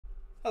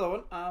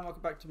Hello and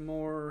welcome back to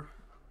more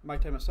My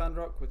Time at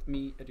Sandrock with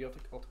me,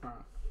 Idiotic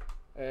Ultimara.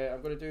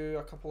 I'm going to do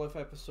a couple of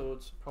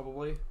episodes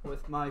probably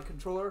with my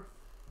controller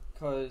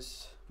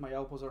because my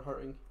elbows are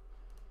hurting.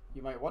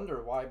 You might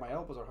wonder why my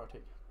elbows are hurting,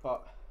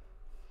 but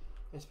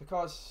it's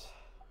because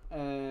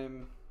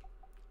for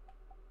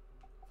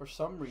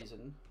some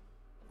reason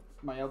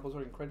my elbows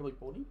are incredibly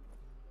bony.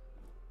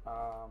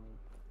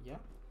 Yeah,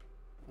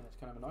 and it's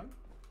kind of annoying.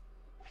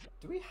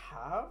 Do we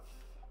have...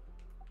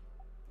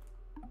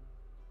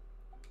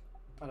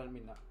 I didn't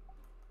mean that.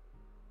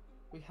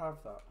 We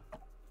have that.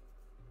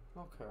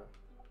 Okay.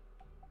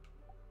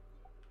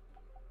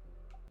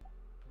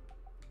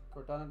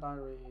 Gordana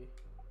Diary.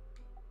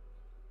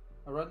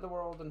 Around the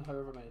world in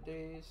however many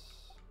days.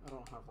 I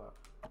don't have that.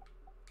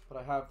 But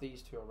I have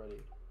these two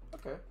already.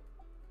 Okay.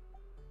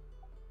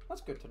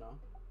 That's good to know.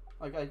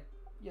 Like,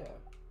 yeah.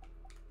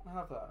 I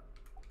have that.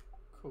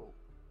 Cool.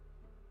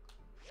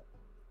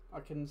 I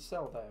can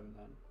sell them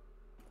then.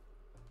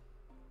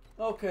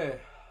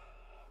 Okay.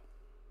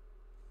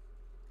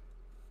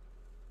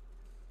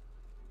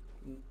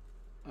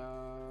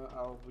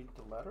 I'll read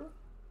the letter.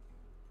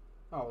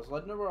 Oh, I was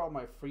letting know where all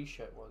my free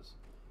shit was.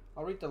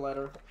 I'll read the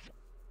letter.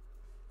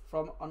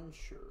 From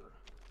Unsure.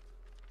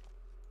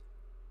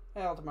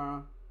 Hey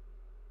Aldemara.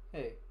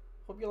 Hey,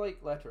 hope you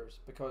like letters,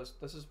 because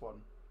this is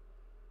one.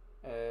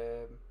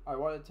 I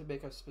wanted to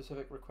make a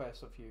specific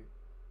request of you.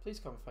 Please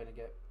come find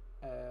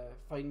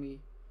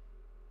me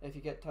if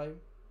you get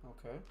time.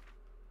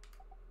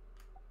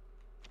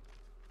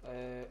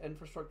 Okay.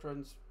 Infrastructure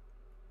and...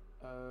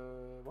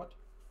 what?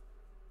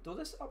 Though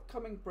this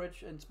upcoming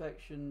bridge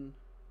inspection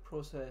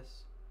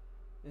process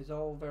is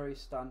all very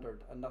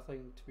standard and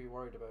nothing to be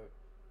worried about,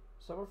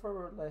 some of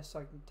our less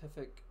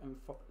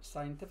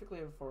scientifically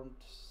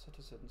informed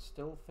citizens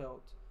still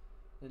felt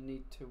the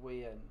need to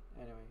weigh in.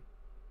 Anyway,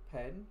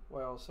 pen?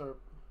 Well, sir.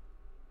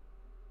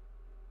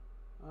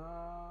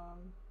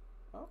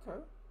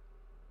 Okay.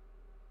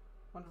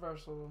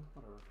 Universal,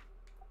 whatever.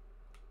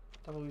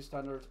 W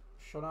standard,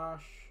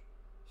 Shonash,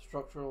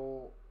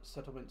 structural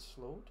settlement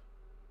slowed.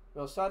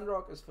 Well,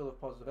 Sandrock is full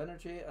of positive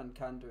energy and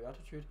can-do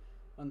attitude.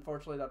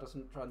 Unfortunately, that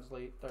doesn't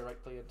translate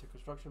directly into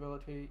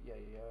constructability. Yeah.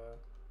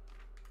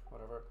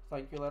 Whatever.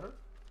 Thank you, letter.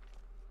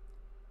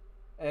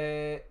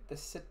 The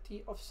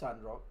city of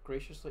Sandrock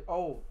graciously...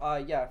 Oh,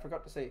 yeah, I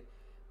forgot to say.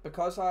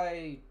 Because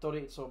I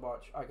donate so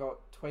much, I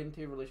got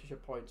 20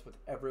 relationship points with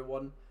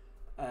everyone.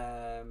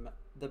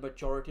 The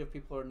majority of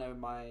people are now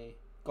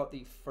got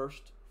the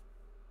first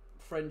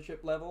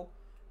friendship level,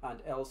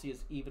 and Elsie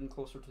is even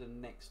closer to the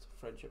next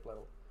friendship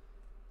level.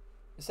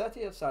 The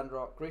city of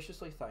Sandrock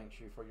graciously thanks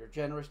you for your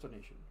generous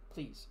donation.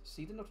 Please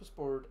see the notice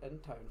board in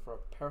town for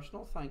a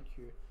personal thank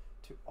you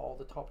to all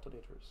the top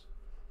donators.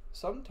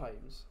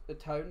 Sometimes the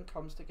town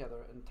comes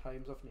together in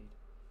times of need,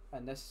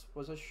 and this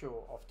was a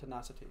show of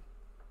tenacity.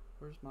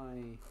 Where's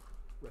my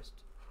wrist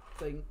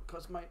thing?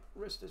 Because my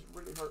wrist is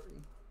really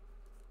hurting.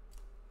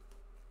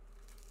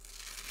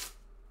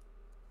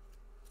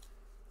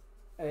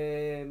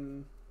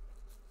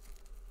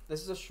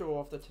 This is a show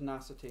of the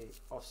tenacity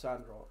of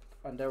Sandrock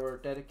and our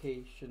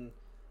dedication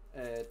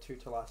to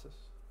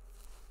Telassus.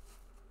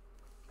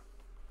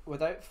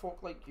 Without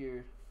folk like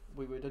you,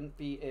 we wouldn't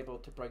be able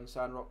to bring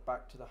Sandrock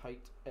back to the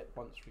height it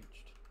once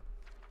reached.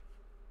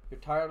 Your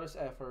tireless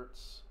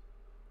efforts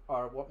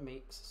are what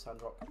makes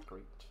Sandrock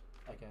great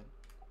again.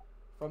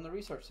 From the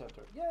research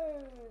center,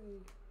 yay!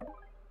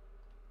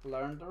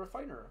 Learn the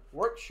refiner.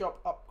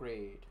 Workshop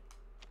upgrade.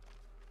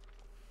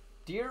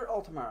 Dear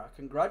Ultimara,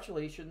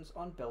 congratulations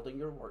on building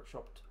your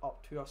workshop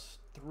up to a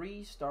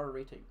 3-star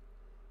rating.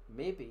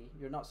 Maybe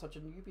you're not such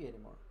a newbie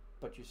anymore,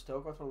 but you still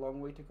got a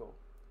long way to go.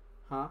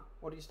 Huh?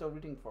 What are you still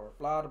reading for?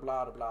 Blah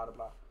blah blah blah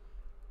blah.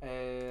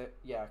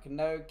 Yeah, I can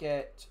now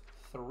get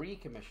 3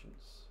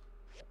 commissions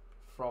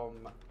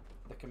from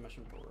the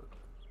commission board.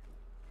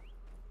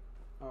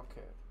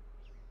 Okay.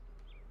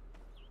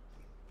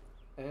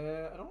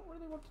 I don't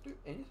really want to do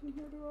anything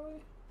here, do I?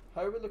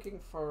 How are we looking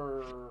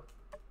for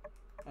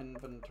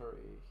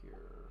inventory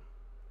here?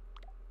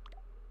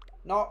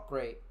 Not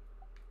great.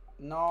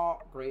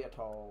 Not great at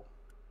all.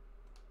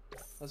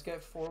 Let's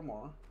get 4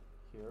 more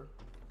here.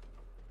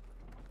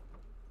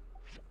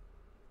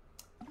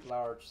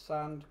 Large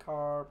sand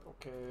carp,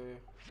 okay.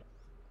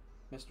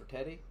 Mr.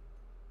 Teddy.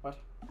 What?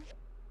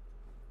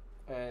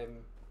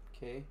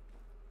 Okay.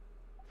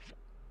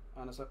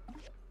 And is it?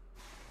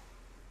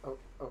 Oh,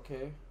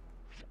 okay.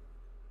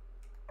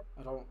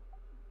 I don't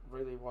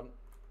really want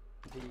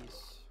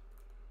these.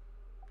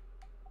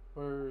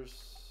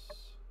 Where's...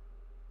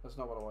 That's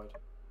not what I want.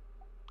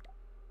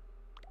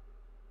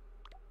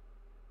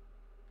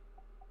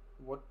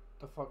 What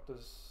the fuck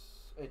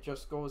does... It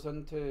just goes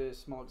into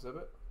small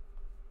exhibit?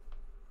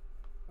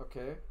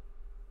 Okay.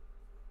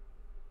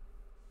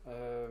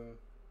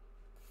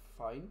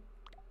 Fine.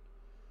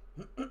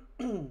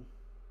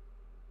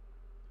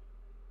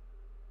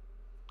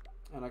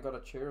 And I got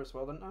a chair as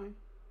well, didn't I?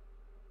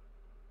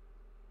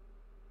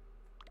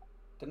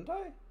 Didn't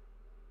I?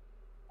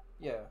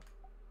 Yeah.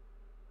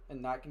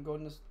 And that can go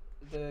in this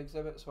the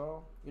exhibit as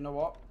well? You know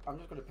what? I'm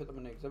just going to put them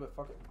in the exhibit.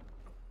 Fuck it.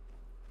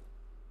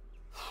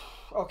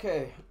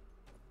 Okay.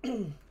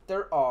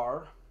 There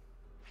are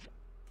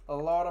a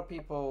lot of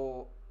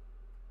people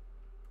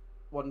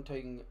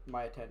wanting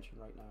my attention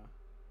right now.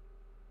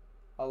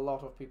 A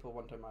lot of people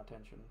wanting my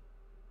attention.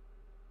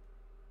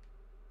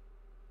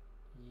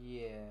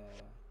 Yeah.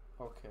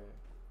 Okay.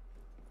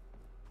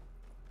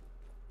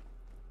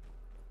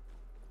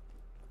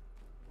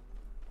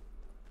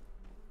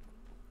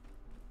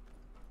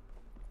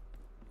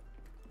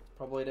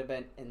 Probably an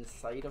event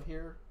inside of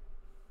here.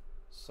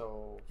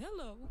 So.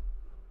 Hello.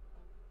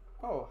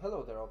 Oh,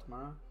 hello there,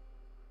 Altamara.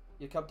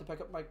 You come to pick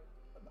up my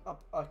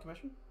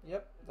commission?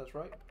 Yep, that's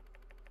right.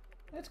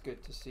 It's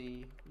good to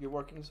see you're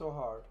working so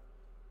hard.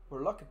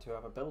 We're lucky to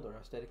have a builder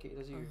as dedicated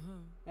as you.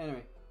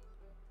 Anyway,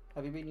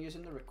 have you been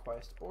using the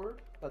request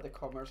board that the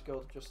Commerce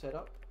Guild just set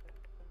up?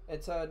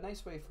 It's a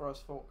nice way for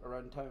us folk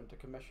around town to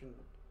commission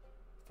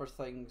for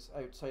things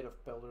outside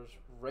of builders'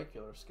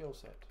 regular skill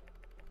set.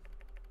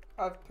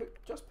 I've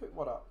just put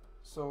one up,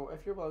 so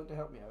if you're willing to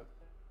help me out,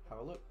 have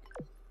a look.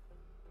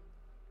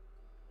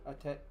 No,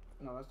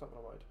 that's not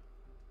what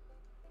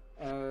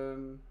I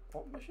wanted.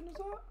 What mission is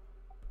that?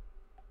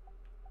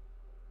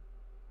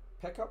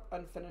 Pick up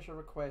and finish a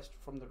request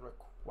from the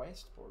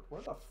request board.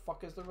 Where the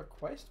fuck is the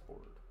request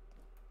board?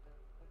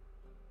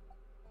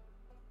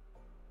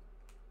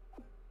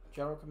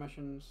 General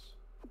commissions.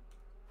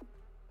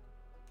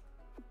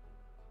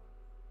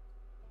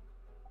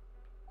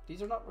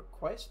 These are not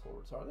request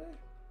boards, are they?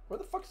 Where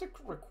the fuck's the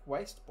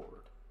request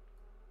board?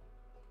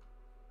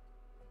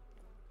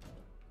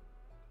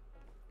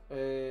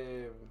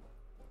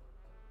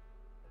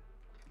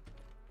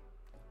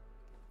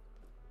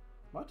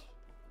 What?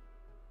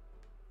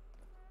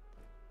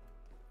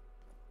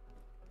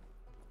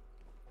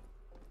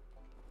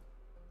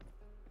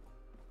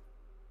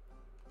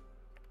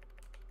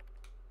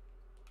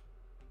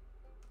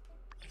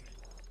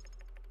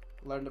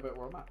 Learned about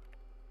where I'm at.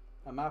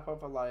 A map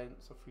of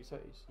Alliance of Free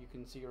Cities. You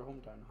can see your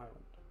hometown,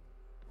 Highland.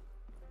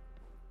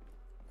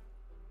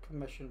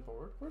 Commission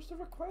board. Where's the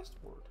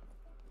request board?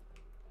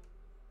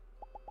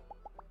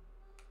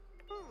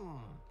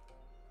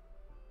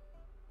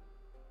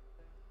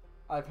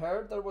 I've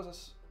heard there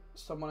was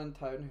someone in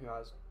town who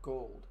has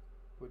gold.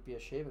 Would be a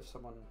shame if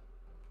someone...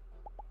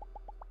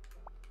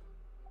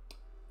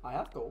 I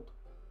have gold.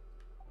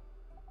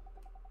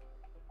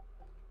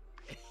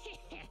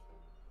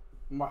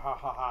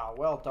 Mwahaha,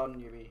 well done,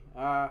 Yui.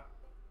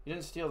 You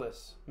didn't steal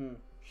this.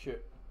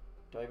 Shoot.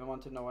 Do I even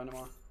want to know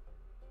anymore?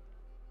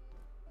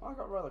 Oh, I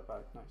got a relic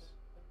bag. Nice.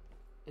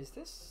 Is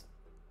this...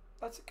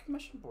 That's a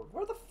commission board.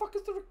 Where the fuck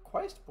is the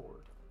request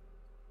board?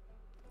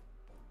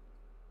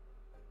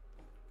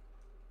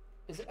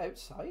 Is it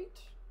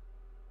outside?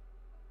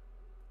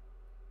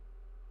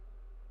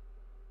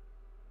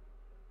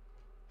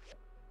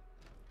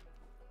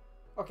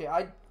 Okay,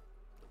 I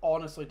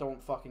honestly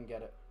don't fucking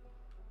get it.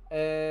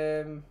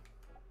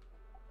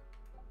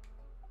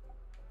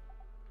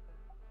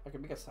 I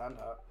can make a sand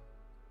hat.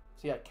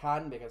 See, I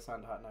can make a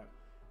sand hat now.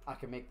 I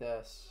can make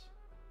this.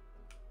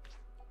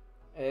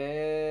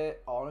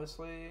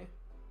 Honestly,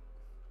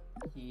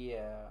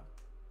 yeah.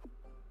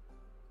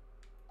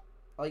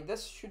 Like,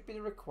 this should be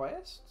the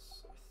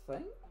requests, I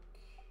think.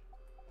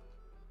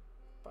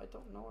 But I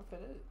don't know if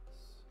it is.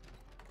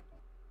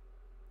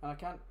 And I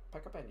can't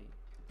pick up any.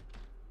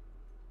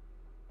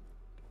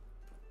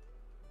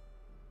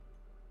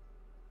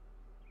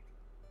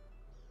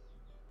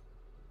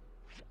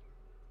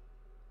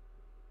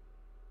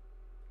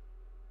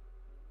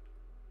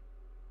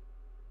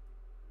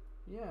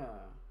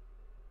 Yeah.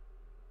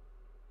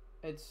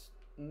 It's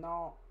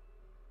not...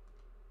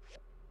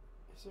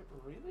 Is it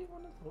really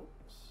one of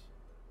those?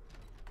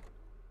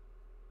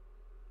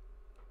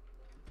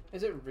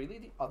 Is it really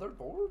the other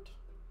board?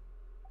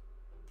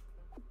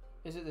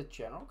 Is it the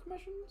general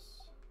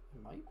commissions?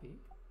 It might be.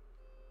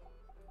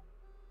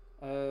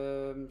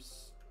 Sand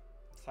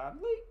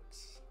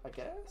Lakes, I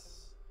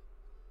guess.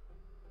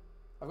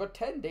 I've got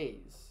 10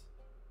 days.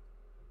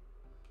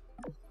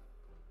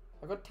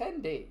 I've got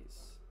 10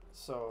 days.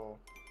 So,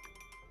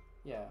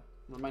 yeah.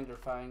 Reminder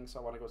Fang, so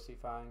I want to go see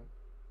Fang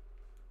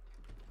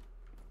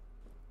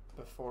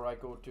before I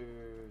go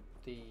do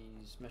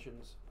these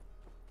missions.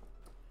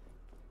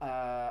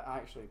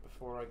 Actually,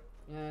 before I...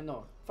 Yeah,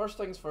 no. First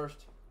things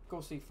first,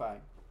 go see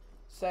Fang.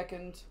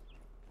 Second,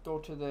 go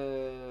to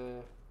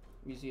the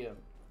museum.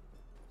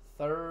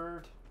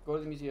 Third, go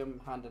to the museum,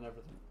 hand in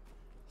everything.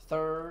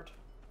 Third,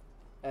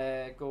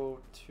 go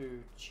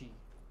to Chi.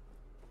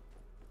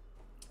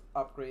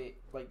 Upgrade,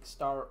 like,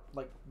 start,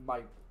 like,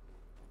 my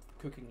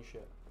cooking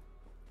shit.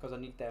 Because I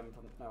need them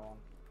from now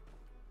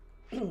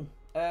on.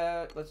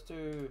 Let's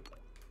do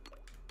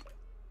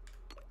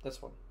this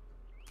one.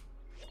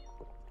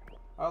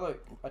 Oh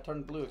look, I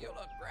turned blue again. You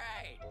look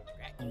great.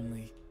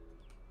 Only.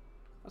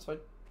 That's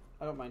fine.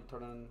 I don't mind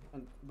turning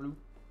in blue.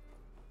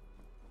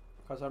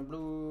 Because I'm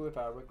blue. If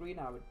I were green,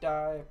 I would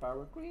die. If I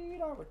were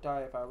green, I would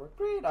die. If I were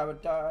green, I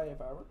would die.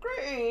 If I were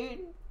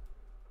green.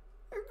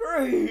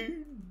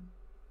 Green.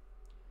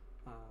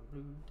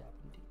 Blue,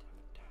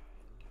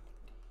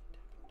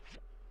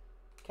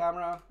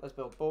 Camera, let's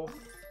build both.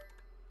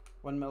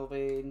 Windmill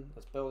vane,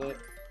 let's build it.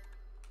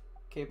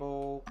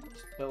 Cable,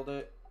 let's build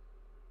it.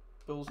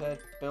 Bull's head,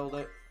 build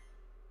it.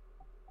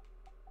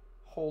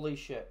 Holy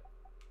shit.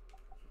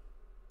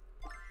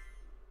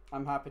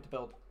 I'm happy to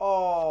build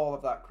all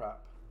of that crap.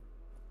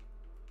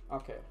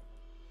 Okay.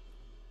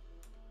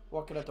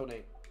 What can I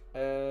donate?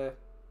 The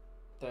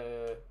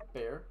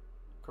bear,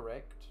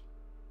 correct.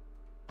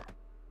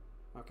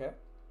 Okay.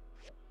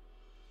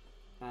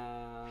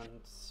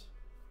 And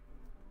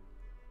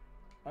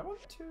I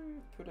want to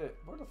put it,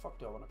 where the fuck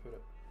do I want to put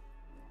it?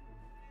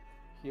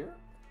 Here?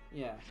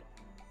 Yeah.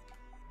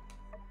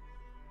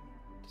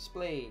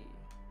 Display.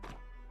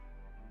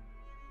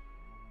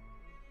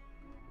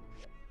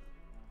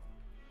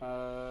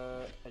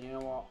 And you know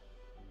what?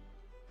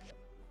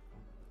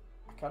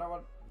 I kind of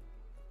want,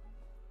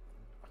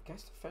 I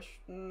guess the fish,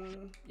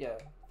 yeah,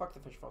 fuck the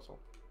fish fossil.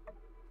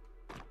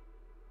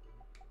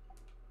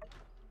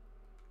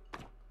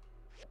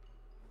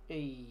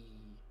 Hey.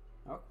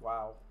 Oh,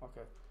 wow,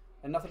 okay.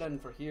 And nothing in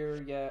for here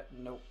yet,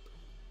 nope.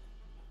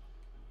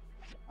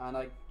 And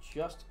I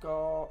just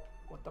got,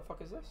 what the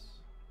fuck is this?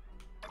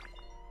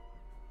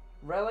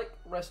 Relic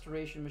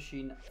restoration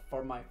machine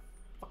for my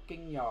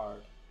fucking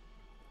yard.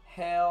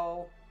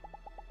 Hell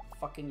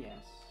fucking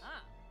yes.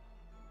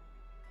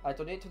 I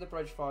donate to the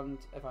bridge fund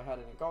if I had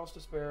any goals to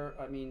spare.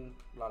 I mean,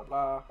 blah blah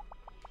blah.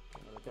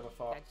 Don't really give a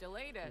fuck. Catch you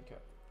later. Okay.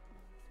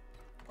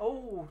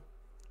 Oh,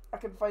 I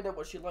can find out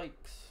what she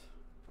likes.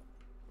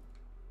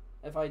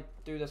 If I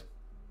do this,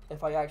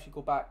 if I actually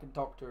go back and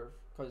talk to her,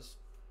 because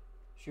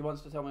she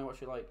wants to tell me what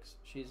she likes.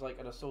 She's like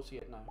an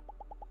associate now.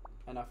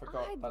 And I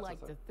forgot I'd that's like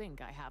the to thing.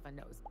 think I have a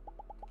nose.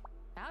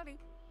 Howdy.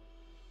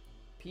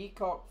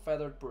 Peacock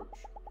feathered brooch.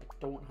 I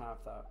don't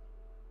have that.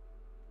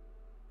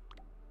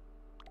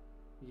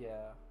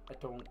 Yeah, I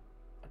don't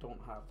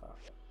have that.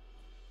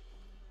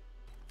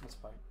 That's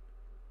fine.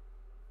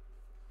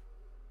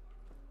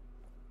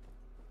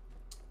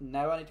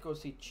 Now I need to go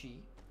see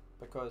Chi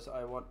because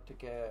I want to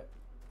get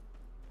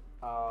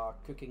a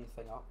cooking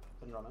thing up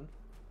and running.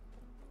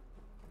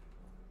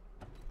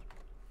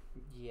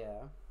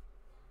 Yeah.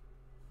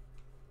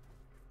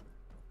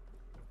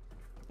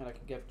 And I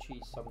can give Chi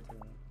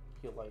something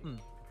he'll like.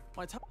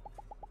 My time.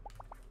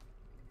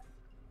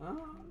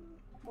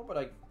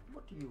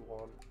 What do you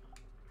want?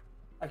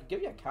 I could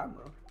give you a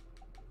camera.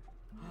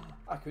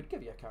 I could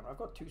give you a camera. I've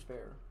got 2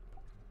 spare.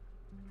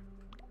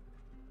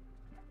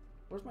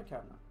 Where's my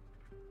camera?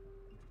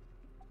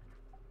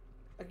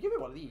 I could give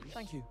you one of these.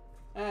 Thank you.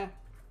 Okay,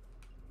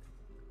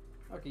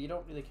 you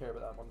don't really care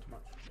about that one too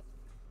much.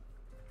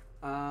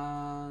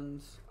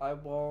 And I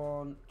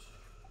want...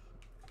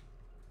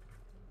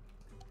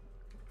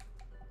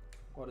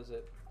 What is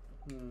it?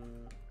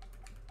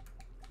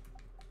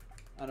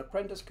 An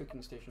apprentice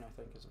cooking station, I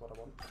think, is what I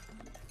want.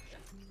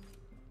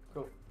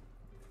 Cool.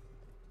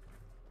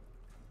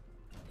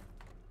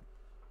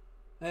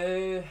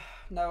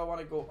 Now I want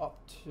to go up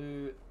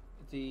to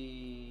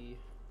the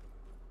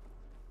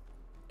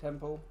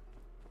temple.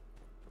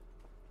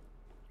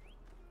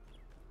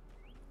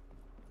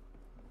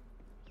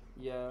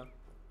 Yeah.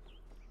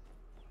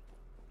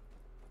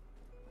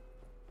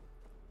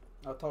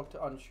 I'll talk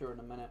to Unsure in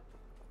a minute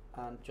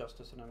and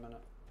Justice in a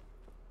minute.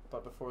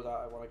 But before that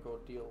I want to go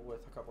deal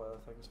with a couple other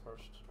things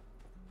first.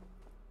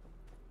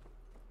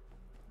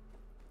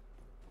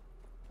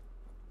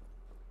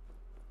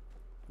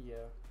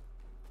 Yeah.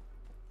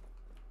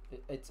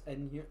 It's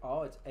in here.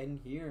 Oh, it's in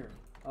here.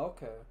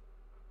 Okay.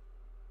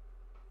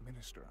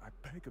 Minister, I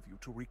beg of you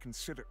to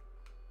reconsider.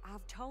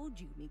 I've told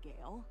you,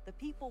 Miguel, the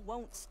people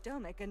won't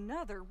stomach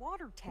another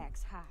water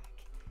tax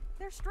hike.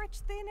 They're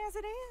stretched thin as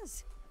it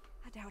is.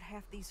 I doubt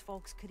half these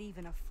folks could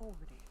even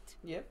afford it.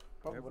 Yep,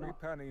 probably Every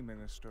not. penny,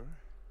 Minister.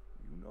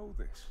 You know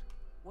this.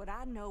 What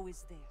I know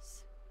is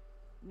this.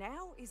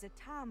 Now is a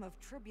time of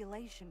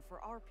tribulation for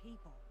our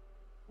people.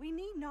 We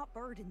need not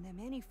burden them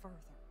any further.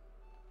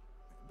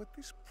 But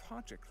this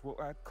project will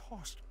add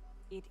cost.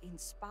 It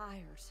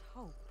inspires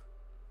hope.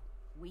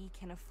 We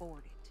can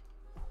afford it.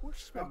 We're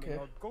spending Okay.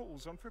 our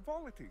goals on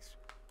frivolities.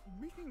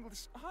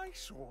 Meaningless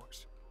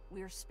eyesores.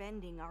 We're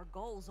spending our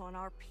goals on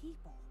our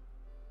people.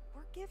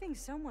 We're giving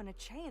someone a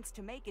chance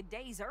to make a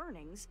day's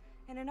earnings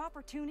and an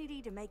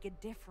opportunity to make a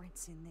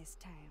difference in this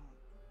town.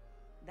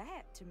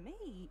 That, to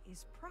me,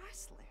 is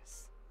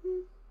priceless.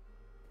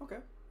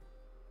 Okay.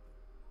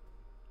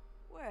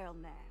 Well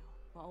now,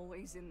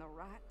 always in the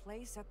right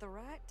place at the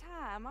right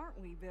time, aren't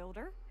we,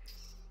 Builder?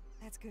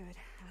 That's good.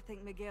 I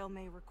think Miguel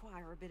may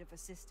require a bit of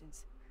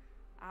assistance.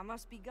 I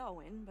must be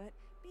going, but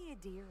be a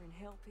dear and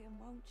help him,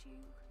 won't you?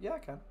 Yeah, I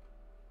can.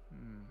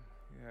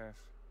 Yes.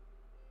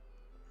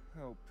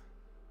 Help.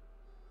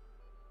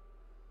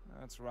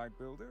 That's right,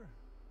 Builder.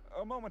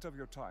 A moment of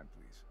your time,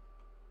 please.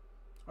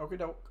 Okie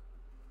doke.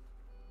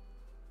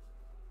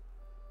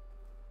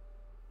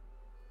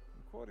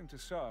 According to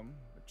some,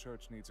 the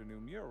church needs a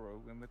new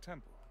mural in the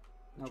temple.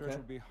 The church Okay.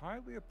 would be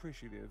highly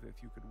appreciative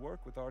if you could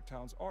work with our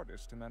town's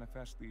artists to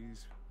manifest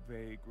these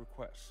vague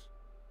requests.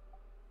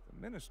 The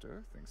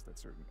minister thinks that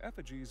certain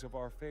effigies of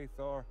our faith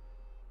are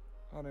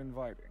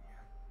uninviting.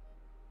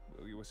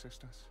 Will you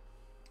assist us?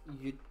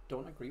 You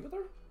don't agree with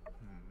her?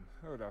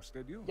 Heard us,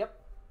 did you? Yep.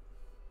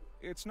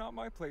 It's not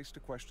my place to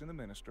question the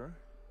minister.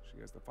 She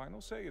has the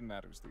final say in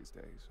matters these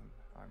days, and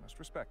I must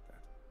respect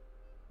that,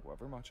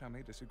 however much I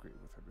may disagree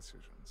with her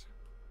decisions.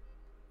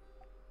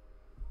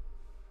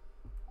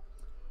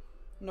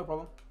 No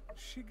problem.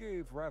 She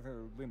gave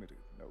rather limited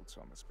notes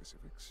on the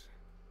specifics.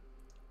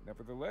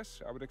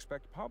 Nevertheless, I would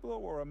expect Pablo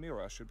or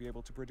Amira should be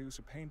able to produce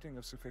a painting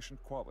of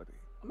sufficient quality.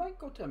 I might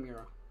go to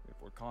Amira. If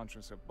we're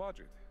conscious of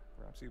budget,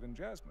 perhaps even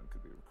Jasmine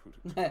could be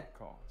recruited to the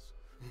cause.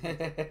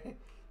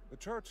 The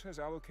church has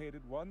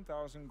allocated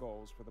 1,000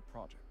 goals for the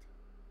project.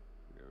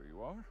 Here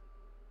you are.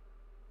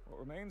 What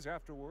remains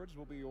afterwards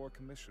will be your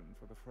commission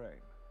for the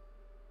frame.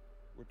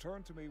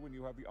 Return to me when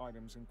you have the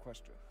items in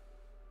question.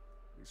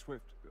 Be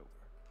swift, builder.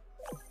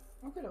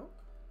 Okay, doke.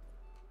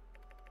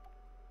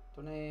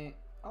 Donate.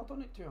 I'll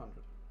donate 200.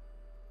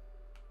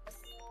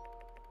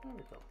 There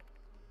we go.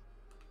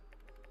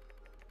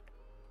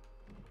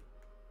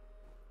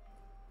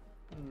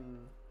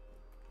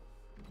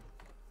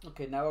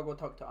 Okay, now I'll go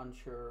talk to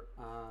Unsure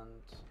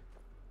and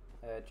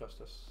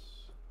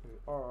Justice, who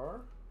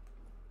are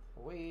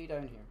way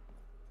down here.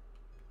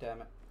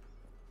 Damn it.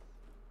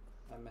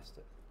 I missed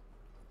it.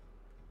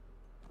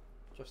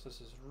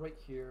 Justice is right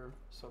here,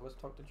 so let's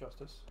talk to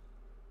Justice.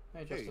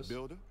 Hey, Justice. Hey,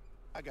 Builder.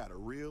 I got a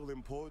real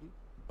important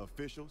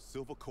official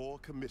Silver Core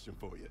commission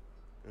for you.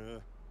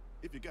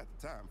 If you got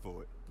the time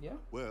for it. Yeah?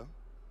 Well,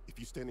 if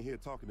you're standing here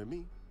talking to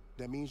me,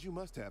 that means you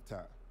must have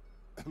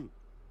time.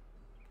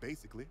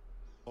 Basically,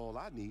 all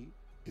I need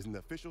is an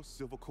official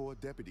Silver Core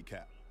deputy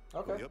cap.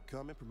 Okay. For the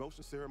upcoming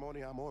promotion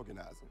ceremony I'm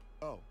organizing.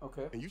 Oh,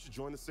 Okay. and you should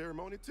join the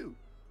ceremony too.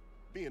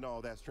 Being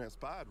all that's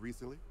transpired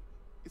recently,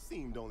 it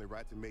seemed only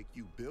right to make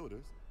you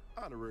builders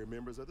honorary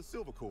members of the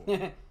Silver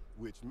Corps,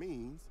 which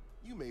means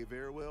you may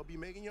very well be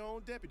making your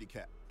own deputy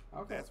cap.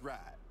 Okay. That's right.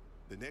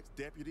 The next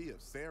deputy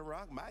of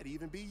Sandrock might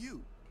even be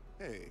you.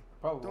 Hey,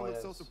 Probably don't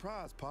look so is.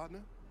 surprised, partner.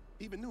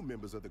 Even new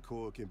members of the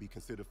Corps can be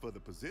considered for the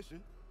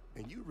position,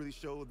 and you really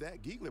showed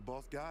that Giggler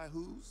boss guy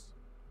who's...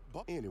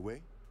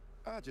 Anyway,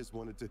 I just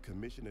wanted to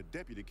commission a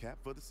deputy cap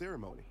for the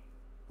ceremony.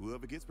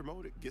 Whoever gets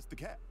promoted gets the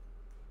cap.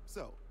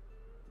 So,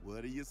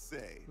 what do you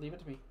say? Leave it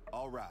to me.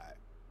 All right.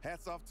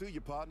 Hats off to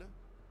you, partner.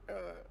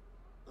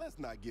 Let's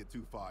not get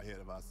too far ahead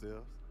of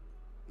ourselves.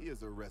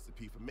 Here's a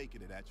recipe for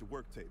making it at your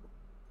work table.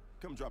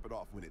 Come drop it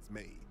off when it's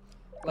made.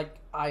 Like,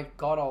 I've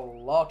got a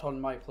lot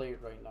on my plate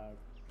right now,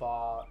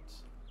 but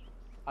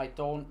I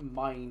don't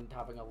mind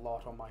having a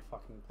lot on my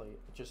fucking plate.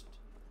 Just,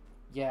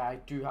 yeah, I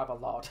do have a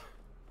lot.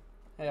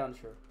 Hey,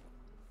 Unsure.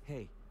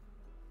 Hey,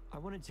 I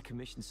wanted to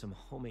commission some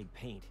homemade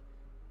paint,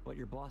 but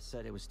your boss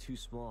said it was too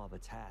small of a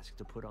task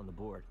to put on the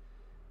board.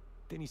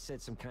 Then he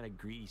said some kind of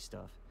greedy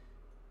stuff.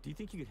 Do you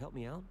think you could help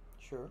me out?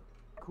 Sure.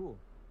 Cool.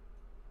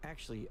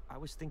 Actually, I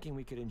was thinking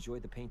we could enjoy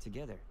the paint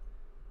together.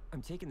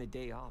 I'm taking the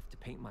day off to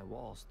paint my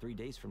walls 3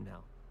 days from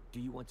now.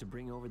 Do you want to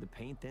bring over the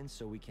paint then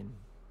so we can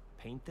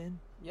paint then?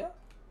 Yeah.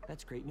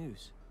 That's great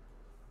news.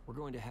 We're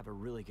going to have a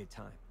really good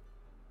time.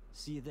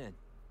 See you then.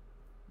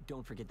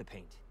 Don't forget the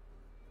paint.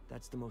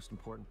 That's the most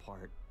important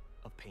part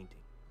of painting.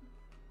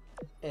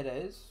 It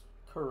is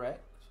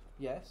correct.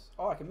 Yes.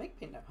 Oh, I can make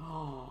paint now.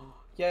 Oh,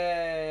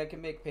 yeah, I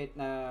can make paint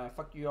now.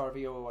 Fuck you,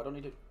 RVO. I don't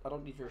need it. I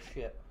don't need your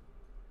shit.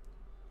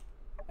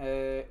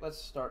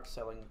 Let's start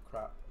selling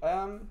crap.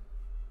 I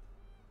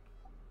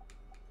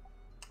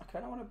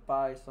kind of want to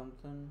buy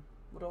something.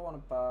 What do I want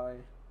to buy?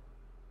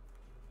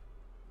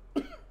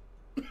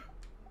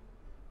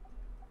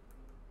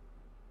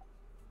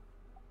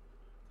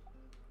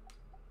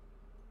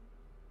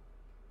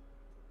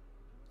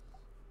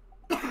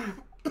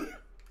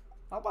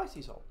 I'll buy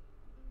sea salt.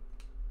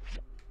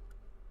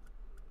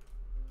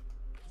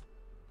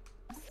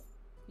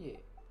 Yeah.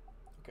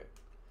 Okay.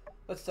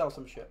 Let's sell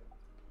some shit.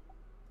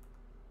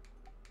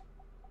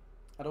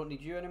 I don't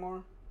need you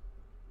anymore.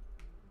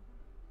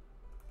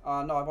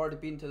 No, I've already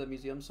been to the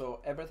museum, so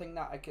everything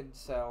that I can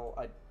sell,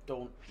 I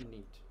don't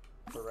need.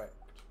 Correct.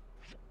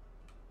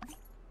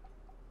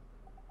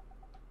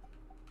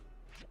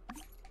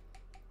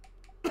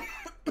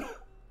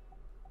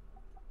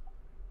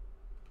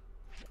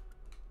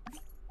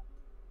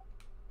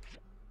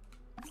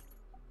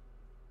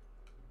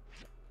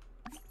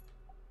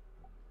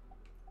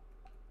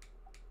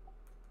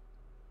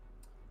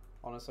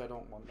 Honestly, I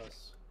don't want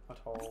this at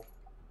all.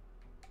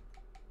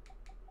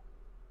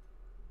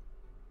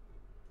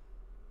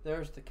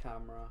 There's the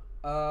camera.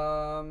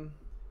 I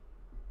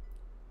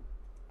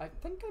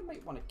think I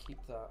might want to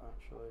keep that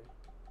actually.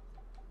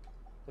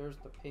 There's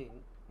the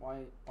paint.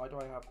 Why do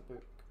I have the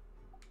book?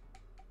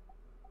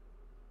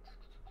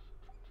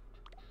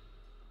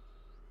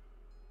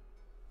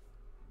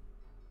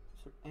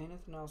 Is there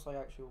anything else I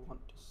actually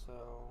want to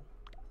sell?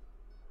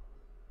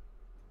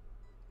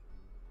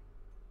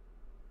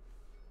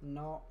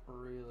 Not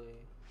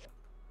really.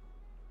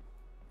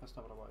 That's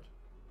not what I wanted.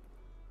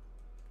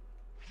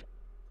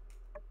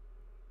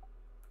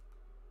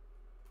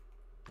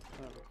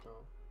 There we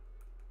go.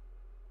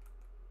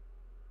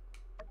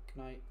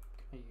 Can I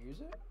use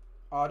it?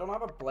 Oh, I don't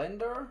have a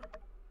blender?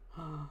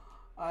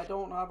 I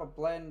don't have a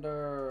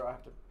blender. I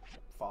have to...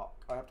 Fuck.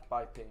 I have to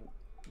buy paint.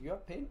 You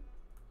have paint?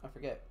 I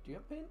forget. Do you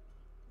have paint?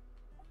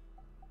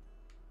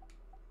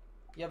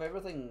 You have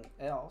everything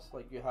else.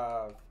 Like you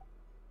have...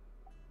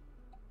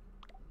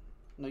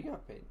 No, you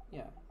have paint.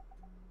 Yeah.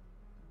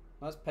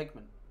 No, that's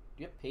pigment.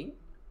 Do you have paint?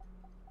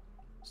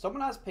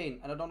 Someone has paint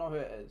and I don't know who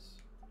it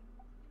is.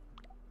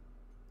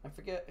 I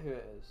forget who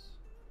it is.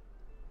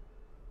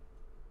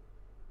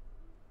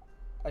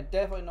 I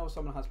definitely know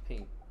someone has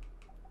paint.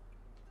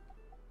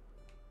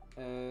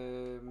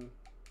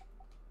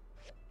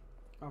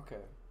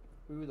 Okay.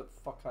 Who the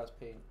fuck has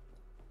paint?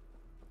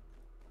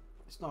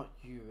 It's not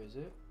you, is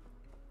it?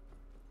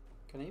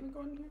 Can I even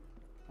go in here?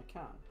 I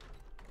can.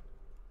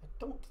 I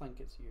don't think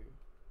it's you.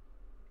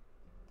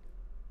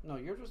 No,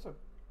 you're just a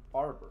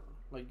barber.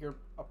 Like, you're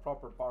a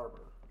proper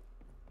barber.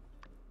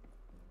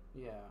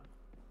 Yeah.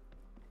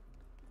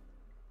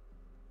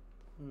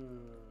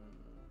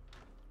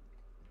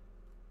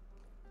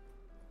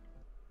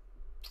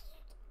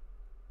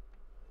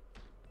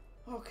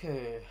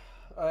 Okay.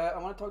 I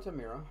want to talk to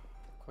Mira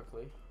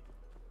quickly.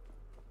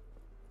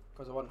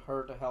 Because I want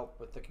her to help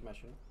with the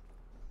commission.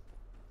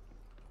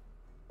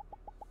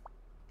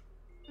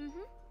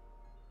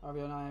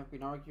 Arvio and I have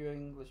been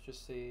arguing. Let's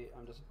just say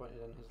I'm disappointed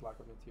in his lack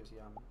of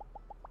enthusiasm.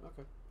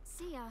 Okay.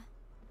 See ya.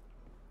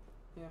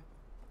 Yeah.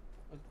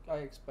 I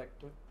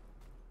expect it.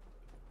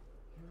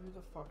 Who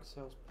the fuck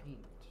sells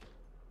paint?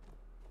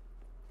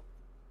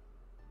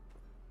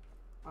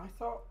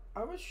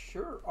 I was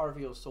sure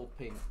Arvio sold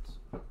paint.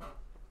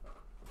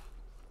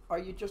 Are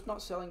you just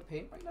not selling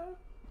paint right now?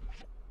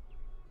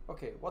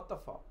 Okay, what the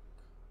fuck?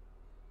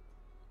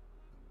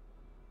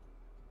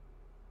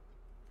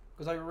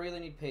 Because I really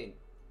need paint.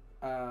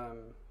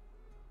 And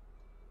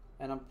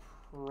I'm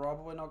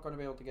probably not going to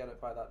be able to get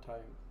it by that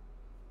time.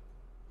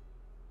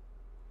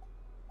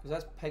 Because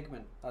that's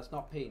pigment. That's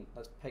not paint.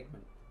 That's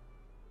pigment.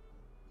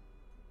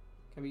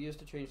 Can be used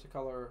to change the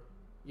color.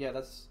 Yeah,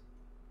 that's...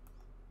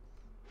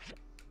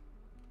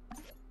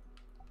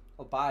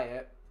 I'll buy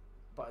it,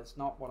 but it's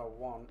not what I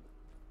want.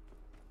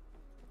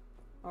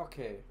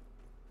 Okay.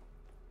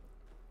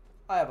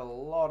 I have a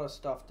lot of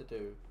stuff to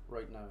do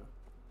right now.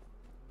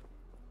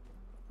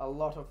 A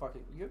lot of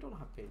fucking... You don't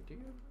have paint, do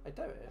you? I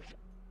doubt it.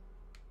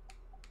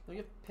 No, you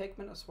have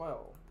pigment as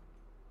well.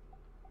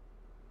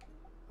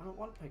 I don't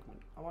want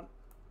pigment. I want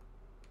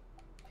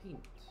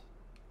paint.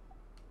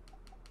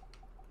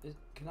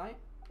 Can I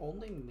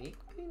only make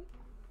paint?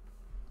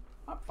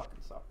 That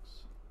fucking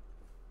sucks.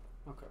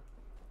 Okay.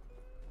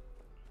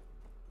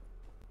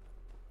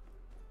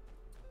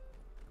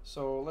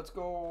 So let's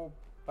go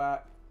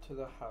back to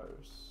the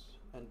house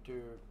and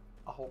do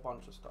a whole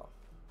bunch of stuff.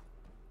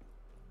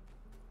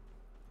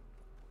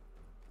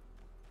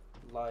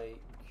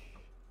 Like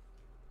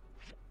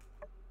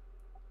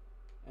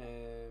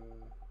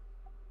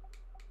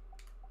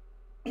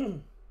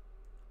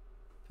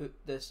put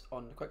this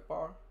on the quick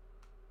bar.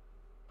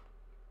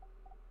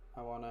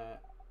 I wanna,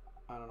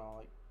 I don't know,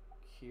 like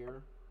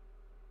here.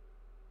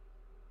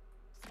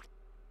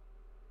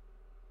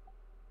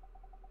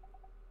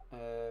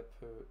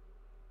 Put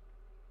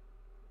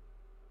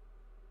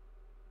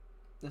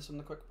this on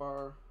the quick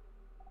bar,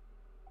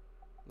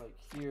 like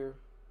here.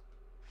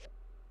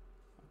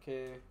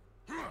 Okay.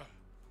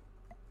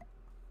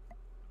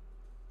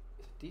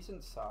 It's a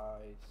decent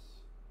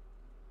size.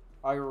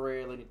 I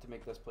really need to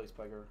make this place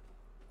bigger.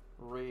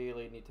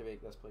 Really need to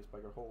make this place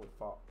bigger. Holy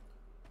fuck.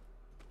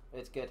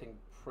 It's getting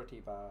pretty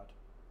bad.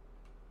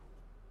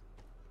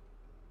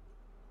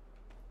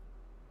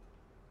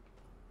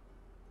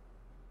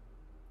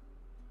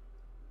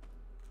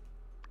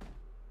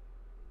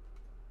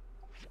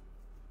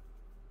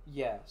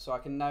 Yeah, so I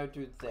can now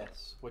do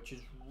this, which is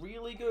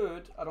really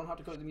good. I don't have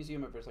to go to the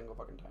museum every single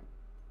fucking time.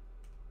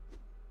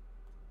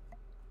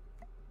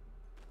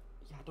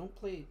 Yeah, don't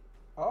play...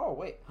 Oh,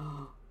 wait.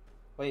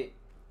 Wait.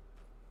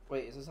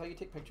 Wait, is this how you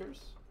take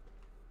pictures?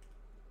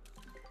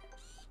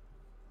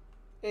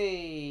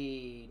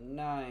 Hey,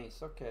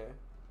 nice, okay.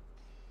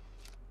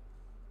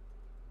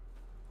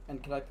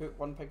 And can I put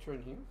one picture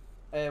in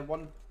here?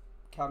 One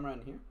camera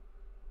in here?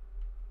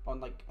 On,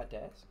 like, a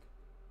desk?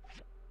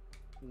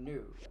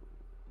 No.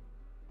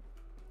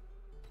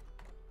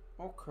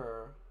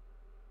 Okay.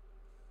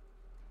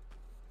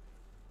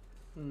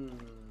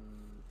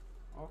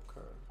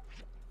 Okay.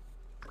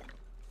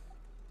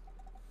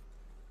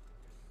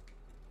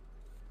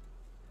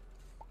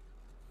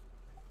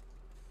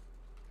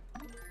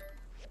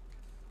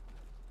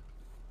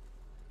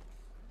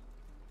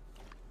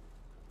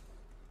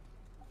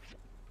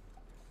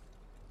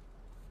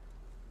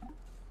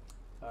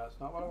 That's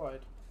not what I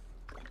wanted.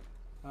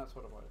 That's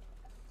what I wanted.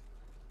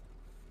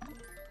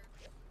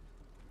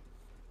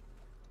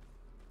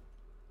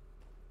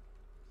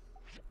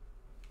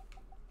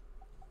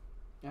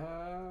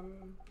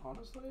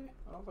 Honestly,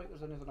 I don't think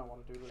there's anything I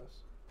want to do with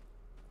this.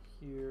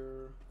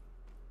 Here.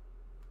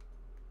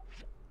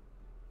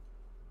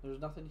 There's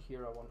nothing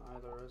here I want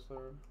either, is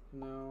there?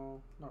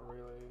 No, not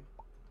really.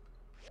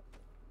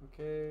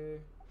 Okay.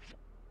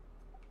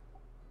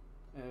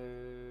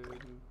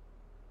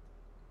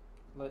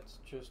 let's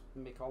just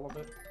make all of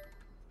it.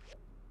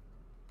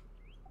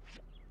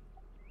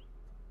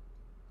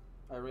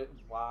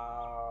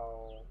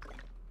 Wow.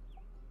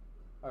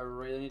 I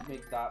really need to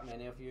make that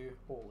many of you.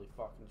 Holy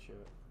fucking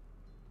shit.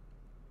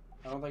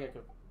 I don't think I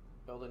could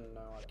build it.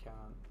 No, I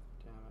can't.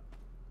 Damn it.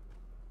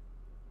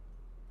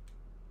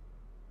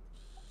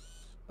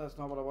 That's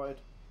not what I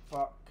wanted.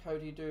 Fuck. How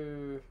do you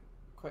do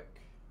quick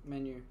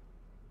menu?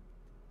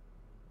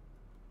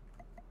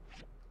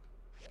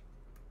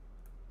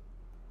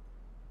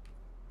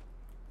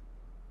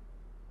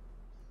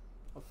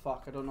 Oh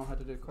fuck, I don't know how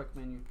to do quick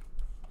menu.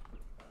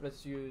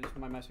 Let's use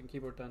my mouse and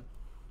keyboard then.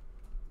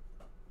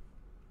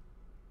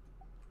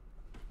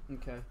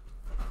 Okay.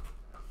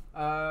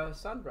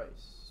 Sand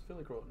rice.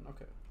 Fully grown.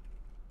 Okay.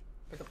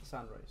 Pick up the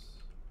sand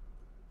rice.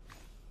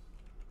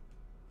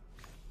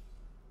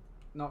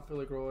 Not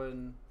fully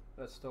grown.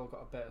 That's still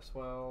got a bit as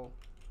well.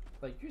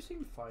 Like, you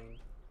seem fine.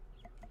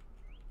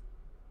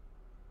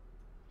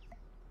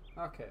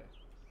 Okay.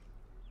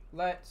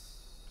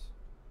 Let's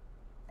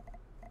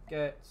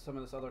get some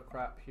of this other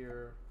crap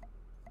here.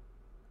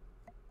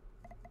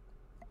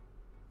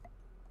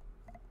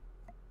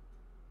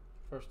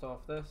 First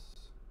off, this.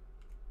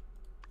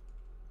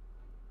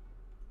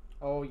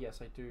 Oh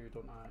yes, I do,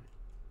 don't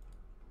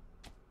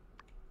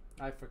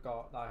I? I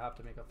forgot that I have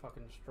to make a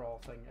fucking straw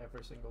thing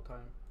every single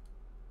time.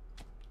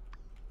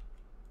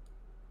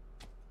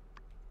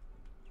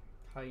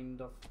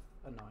 Kind of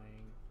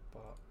annoying,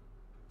 but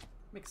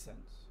makes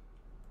sense.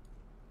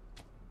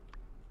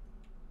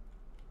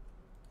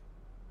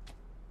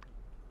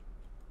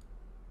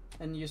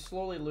 And you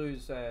slowly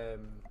lose,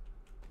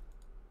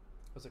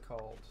 what's it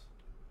called?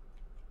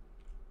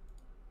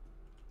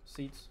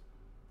 Seeds.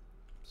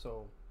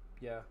 So,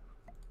 yeah.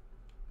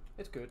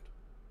 It's good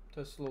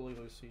to slowly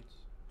lose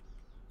seeds.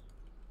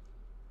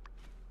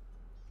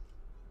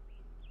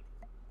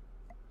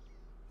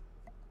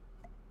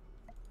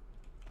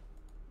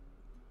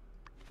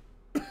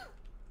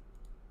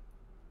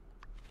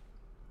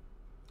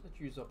 Let's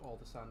use up all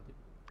the sand.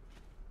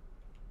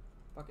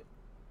 Fuck it.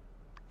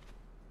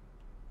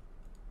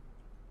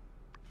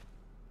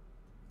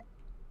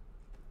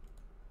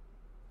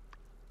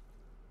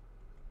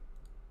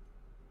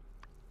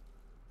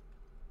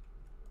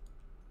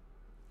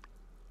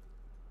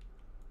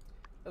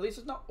 At least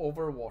it's not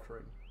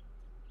overwatering.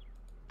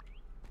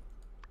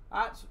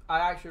 I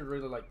actually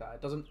really like that.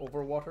 It doesn't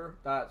overwater.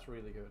 That's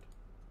really good.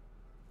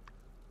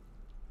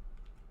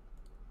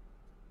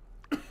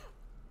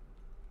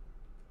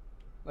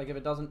 Like if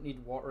it doesn't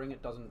need watering,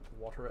 it doesn't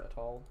water it at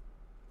all.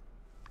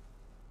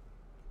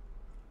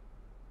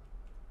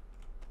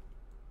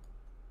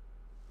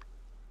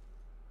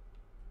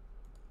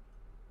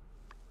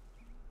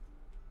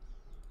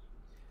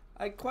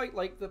 I quite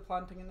like the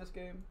planting in this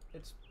game.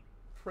 It's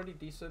pretty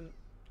decent.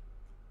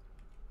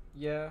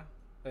 Yeah,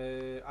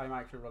 I'm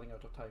actually running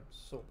out of time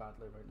so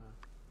badly right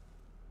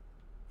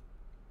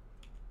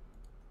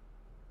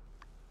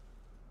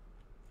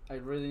now. I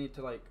really need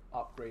to like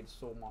upgrade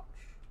so much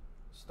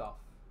stuff.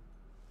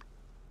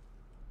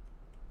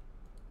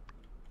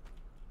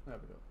 There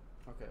we go.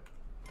 Okay.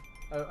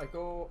 I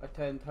go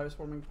attend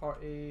housewarming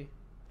party.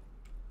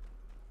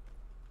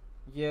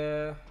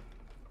 Yeah.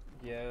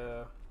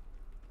 Yeah.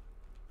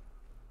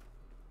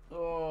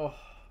 Oh,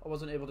 I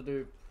wasn't able to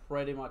do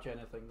pretty much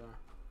anything there.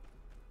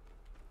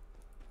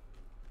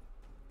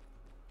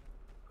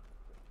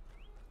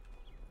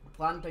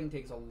 Planting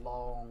takes a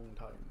long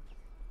time.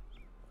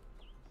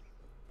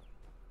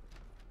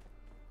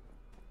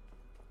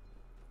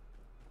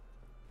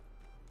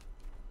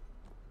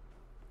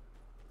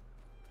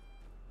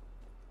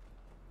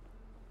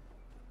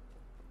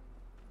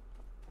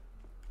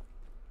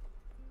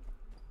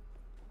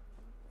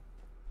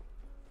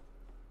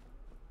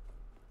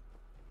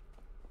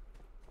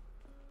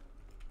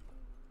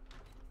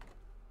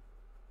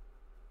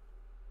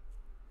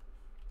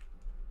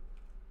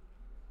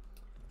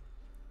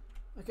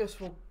 I guess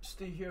we'll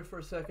stay here for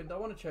a second. I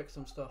want to check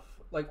some stuff.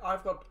 Like,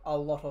 I've got a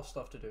lot of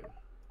stuff to do.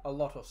 A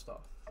lot of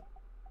stuff.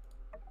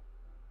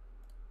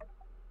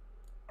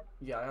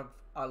 Yeah, I have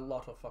a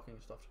lot of fucking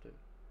stuff to do.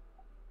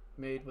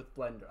 Made with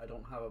blender. I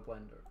don't have a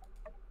blender.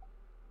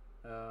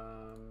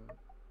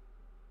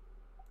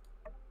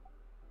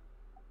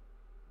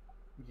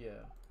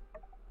 Yeah.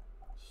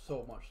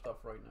 So much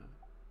stuff right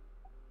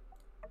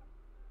now.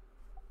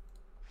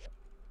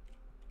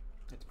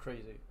 It's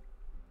crazy.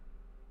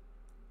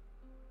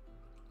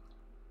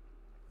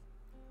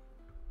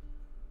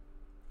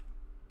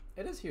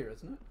 It is here,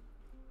 isn't it?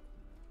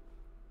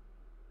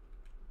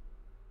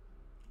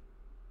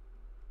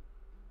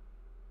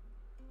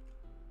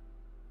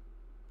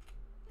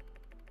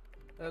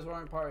 The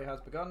housewarming party has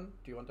begun.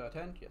 Do you want to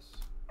attend? Yes.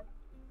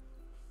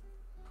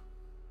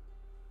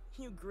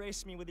 You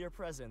grace me with your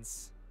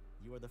presence.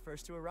 You are the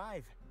first to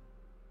arrive.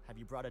 Have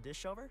you brought a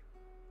dish over?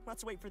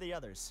 Let's wait for the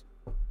others.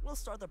 We'll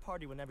start the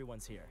party when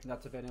everyone's here.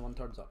 That's if anyone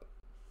turns up.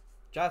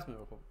 Jasmine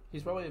will come.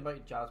 He's probably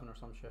invited Jasmine or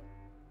some shit.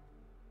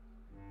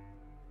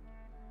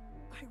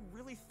 I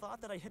really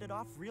thought that I hit it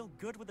off real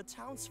good with the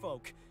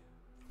townsfolk.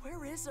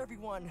 Where is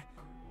everyone?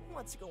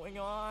 What's going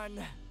on?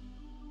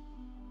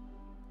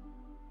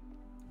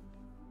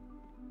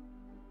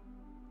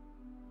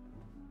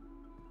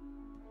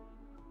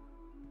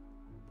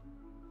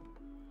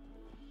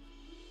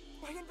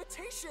 My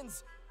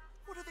invitations!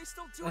 What are they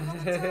still doing on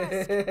the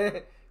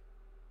desk?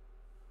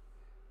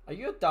 Are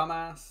you a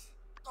dumbass?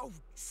 Oh,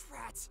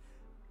 drat!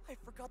 I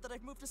forgot that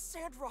I've moved to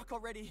Sandrock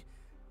already.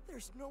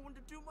 There's no one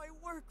to do my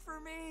work for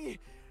me.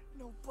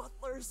 No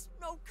butlers,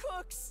 no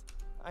cooks.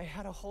 I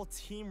had a whole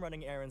team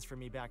running errands for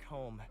me back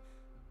home.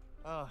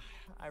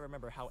 I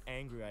remember how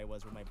angry I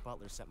was when my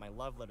butler sent my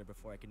love letter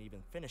before I could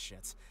even finish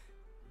it.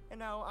 And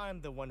now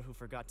I'm the one who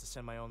forgot to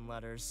send my own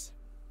letters.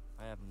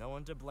 I have no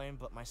one to blame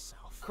but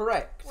myself.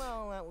 Correct.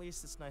 Well, at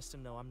least it's nice to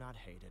know I'm not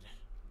hated.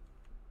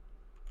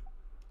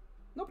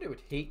 Nobody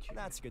would hate you.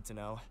 That's good to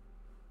know.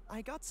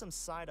 I got some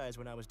side eyes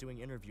when I was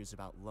doing interviews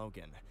about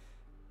Logan.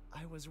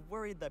 I was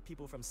worried that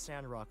people from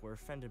Sandrock were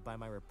offended by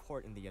my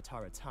report in the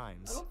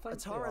Times. I don't think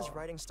they Atara's are.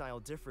 writing style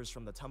differs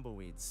from the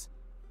Tumbleweeds.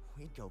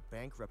 We'd go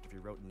bankrupt if we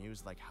wrote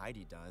news like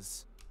Heidi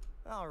does.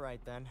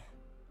 Alright then.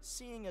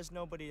 Seeing as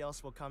nobody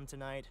else will come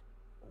tonight,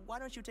 why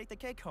don't you take the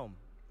cake home,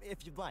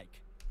 if you'd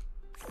like?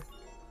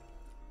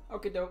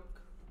 Okay,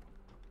 doke.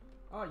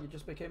 Oh, you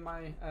just became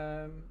my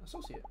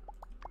associate.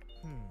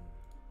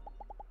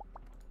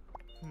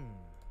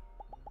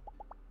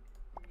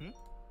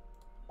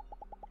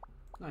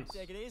 Nice.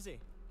 Take it easy.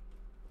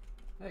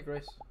 Hey,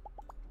 Grace.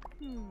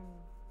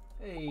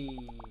 Hey.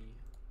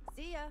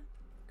 See ya.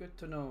 Good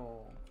to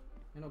know.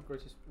 You know,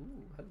 Grace is.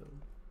 Ooh, hello.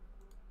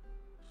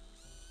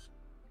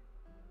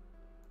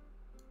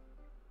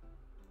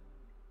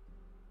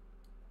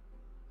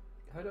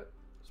 How do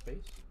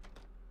space?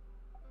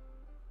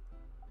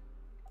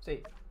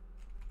 Save.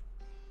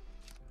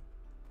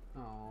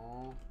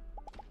 Oh.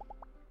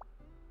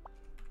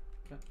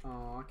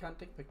 Oh, I can't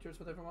take pictures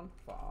with everyone.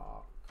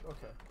 Fuck.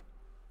 Okay.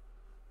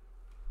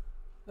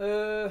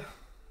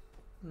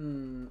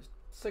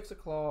 6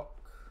 o'clock.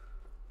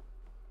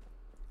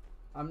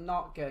 I'm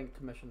not getting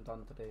commission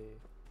done today.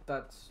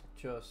 That's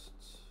just.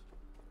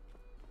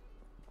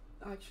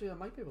 Actually, I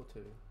might be able to.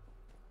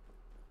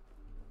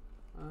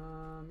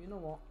 You know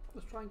what?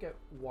 Let's try and get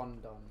one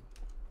done.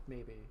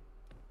 Maybe.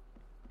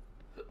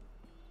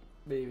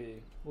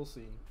 Maybe. We'll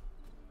see.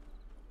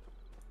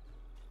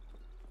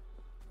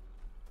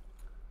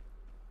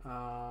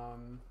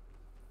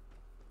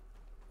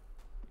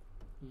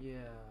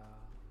 Yeah.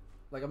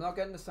 Like, I'm not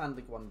getting the Sand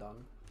League one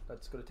done.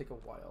 That's gonna take a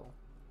while.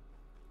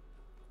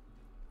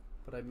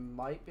 But I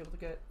might be able to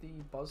get the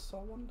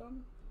Buzzsaw one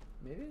done.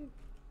 Maybe?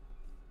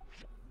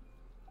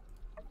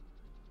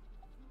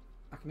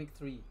 I can make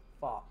 3.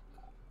 Fuck.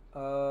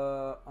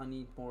 I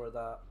need more of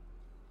that.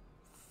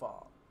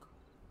 Fuck.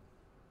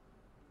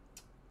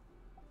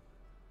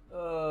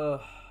 I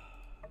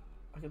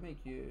can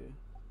make you.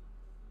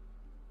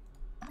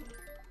 I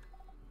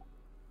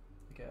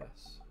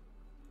guess.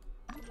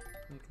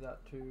 Make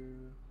that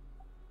 2.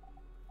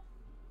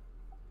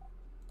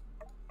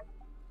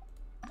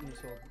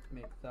 So I'll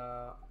make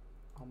that.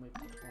 I'll make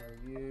one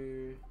of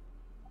you.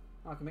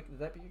 Oh, I can make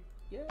the deputy.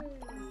 Yay!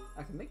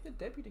 I can make the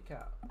deputy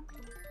cap.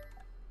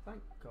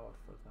 Thank God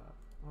for that.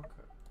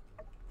 Okay.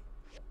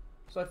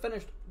 So I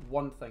finished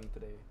one thing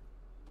today.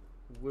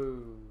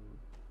 Woo.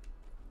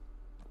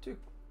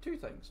 Two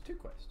things, 2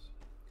 quests,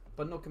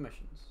 but no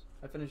commissions.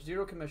 I finished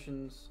 0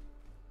 commissions,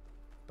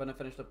 but I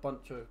finished a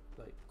bunch of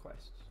like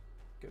quests.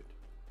 Good.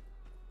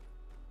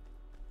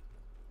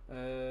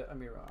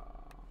 Amira.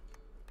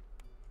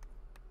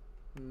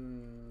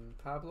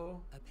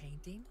 Pablo? A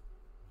painting?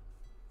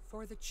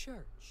 For the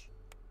church.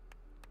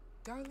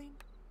 Darling,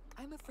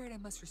 I'm afraid I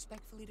must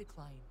respectfully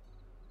decline.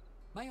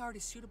 My art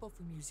is suitable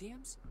for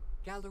museums,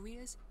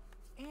 gallerias,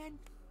 and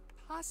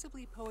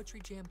possibly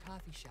poetry jam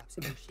coffee shops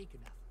if you're chic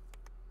enough.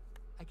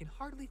 I can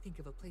hardly think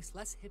of a place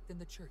less hip than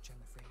the church,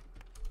 I'm afraid.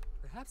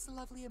 Perhaps the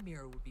lovely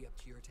Amira would be up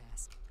to your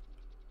task.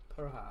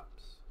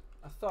 Perhaps.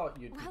 I thought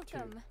you'd be too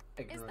Welcome.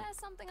 ignorant. Is there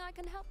something I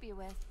can help you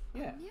with?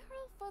 Yeah. A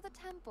mural for the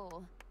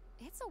temple.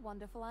 It's a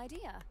wonderful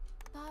idea.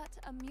 But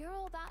a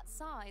mural that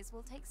size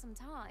will take some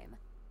time.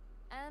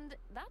 And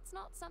that's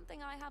not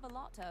something I have a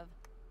lot of.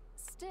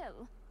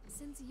 Still,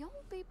 since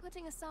you'll be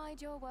putting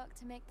aside your work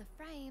to make the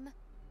frame,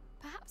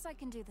 perhaps I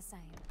can do the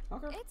same.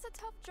 Okay. It's a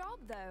tough job,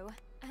 though.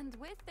 And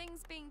with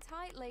things being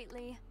tight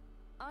lately,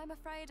 I'm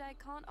afraid I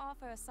can't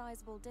offer a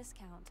sizable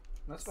discount.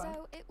 That's fine.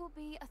 So it will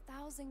be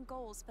 1,000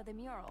 goals for the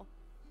mural.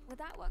 Would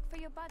that work for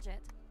your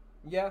budget?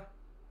 Yeah.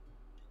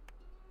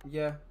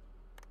 Yeah.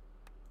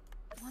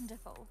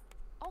 Wonderful.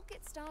 I'll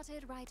get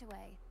started right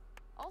away.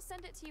 I'll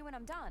send it to you when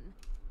I'm done.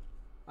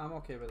 I'm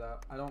okay with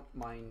that. I don't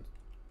mind.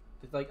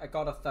 It's like, I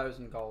got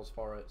 1,000 goals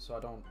for it, so I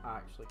don't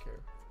actually care.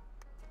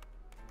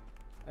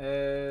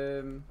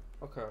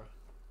 Okay.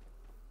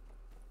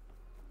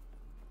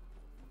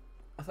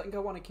 I think I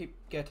want to keep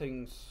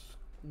getting.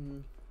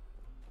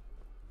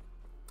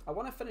 I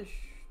want to finish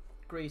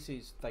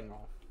Gracie's thing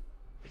off.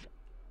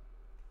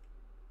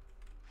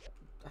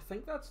 I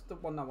think that's the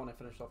one I want to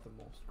finish off the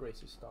most.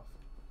 Gracie's stuff.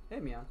 Hey,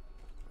 man.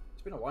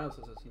 It's been a while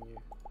since I've seen you.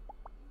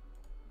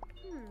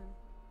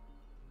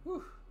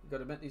 Whew, you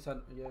gotta admit these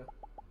had, yeah.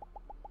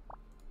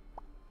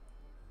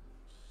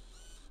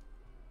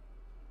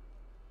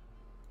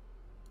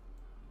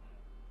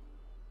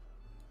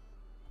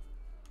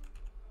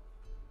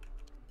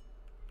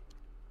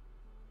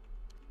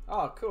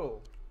 Oh,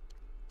 cool.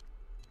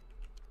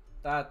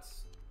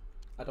 That's,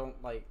 I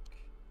don't like.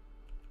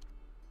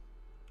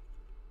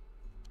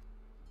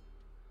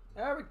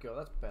 There we go,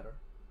 that's better.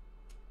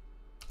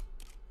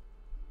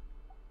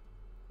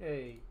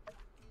 Yay.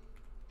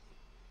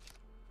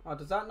 Oh,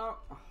 does that not?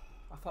 Oh,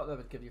 I thought that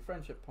would give you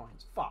friendship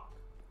points. Fuck.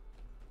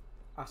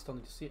 I still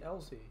need to see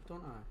Elsie,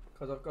 don't I?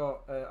 Because I've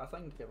got a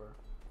thing to give her.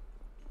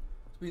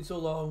 It's been so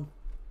long.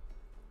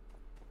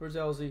 Where's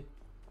Elsie?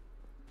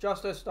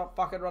 Justice, stop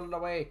fucking running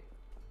away.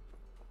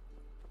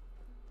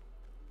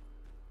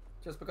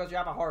 Just because you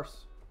have a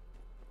horse.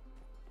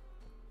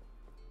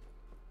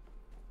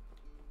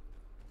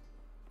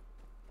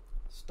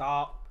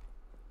 Stop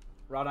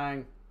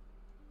running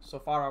so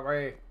far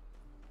away,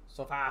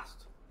 so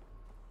fast.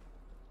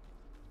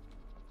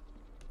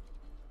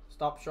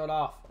 Stop, shut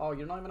off. Oh,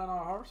 you're not even on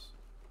a horse?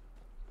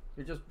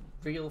 You're just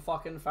real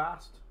fucking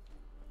fast.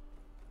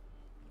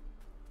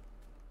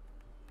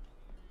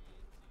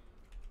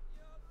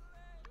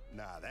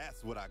 Now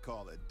that's what I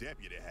call a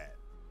deputy hat.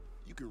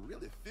 You can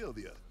really feel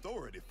the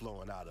authority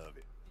flowing out of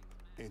it.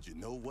 And you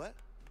know what?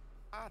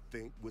 I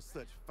think with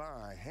such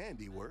fine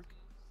handiwork,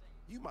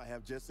 you might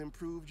have just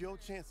improved your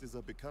chances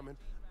of becoming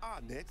our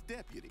next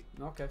deputy.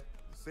 Okay.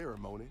 The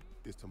ceremony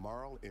is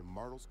tomorrow in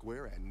Myrtle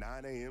Square at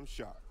 9 a.m.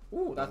 sharp.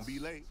 Ooh, Don't be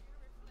late.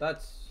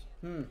 That's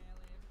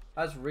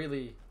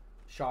really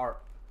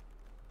sharp.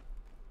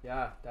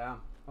 Yeah,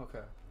 damn.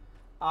 Okay.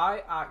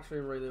 I actually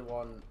really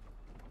want,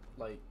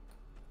 like,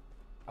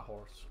 a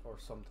horse or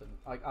something.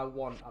 Like, I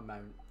want a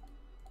mount.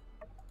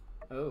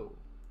 Oh.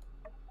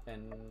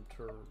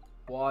 Enter.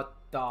 What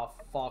the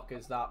fuck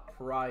is that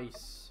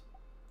price?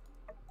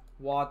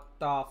 What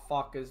the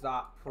fuck is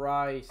that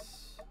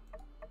price?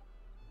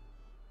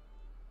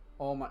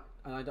 Oh my,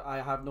 and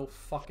I have no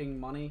fucking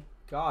money?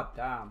 God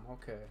damn,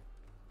 okay.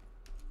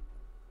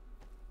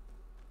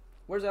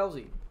 Where's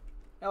Elsie?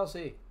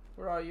 Elsie,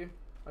 where are you?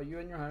 Are you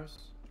in your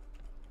house?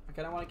 I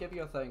kinda wanna give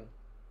you a thing.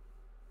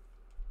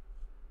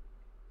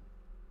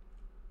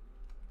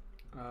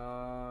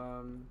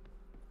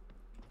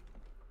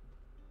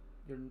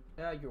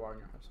 Yeah, you are in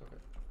your house,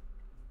 okay.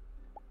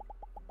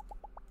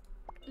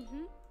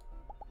 Mm-hmm.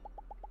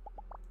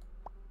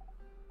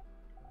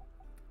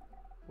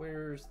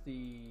 Where's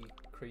the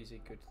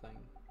crazy good thing?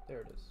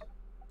 There it is.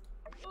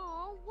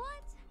 Oh,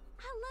 what?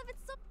 I love it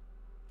so.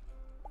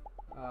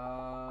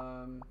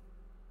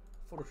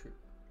 Photo shoot.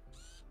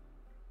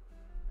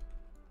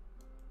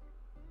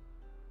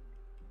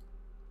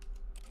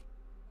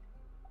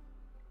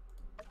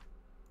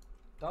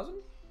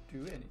 Doesn't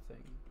do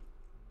anything.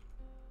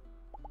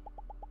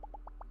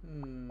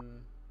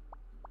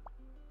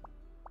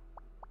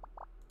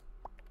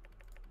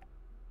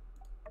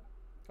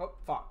 Oh,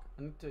 fuck.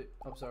 I need to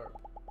observe.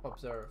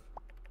 Observe.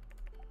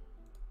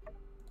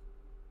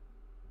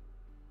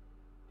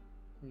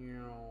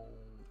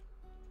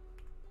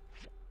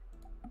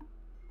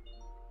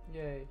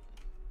 Yay.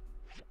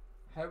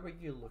 How are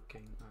you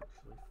looking,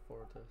 actually,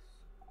 for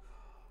this?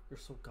 You're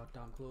so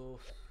goddamn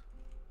close.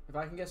 If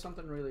I can get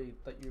something really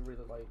that you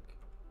really like,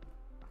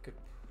 I could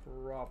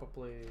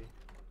probably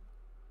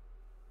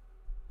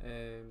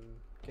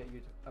get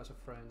you as a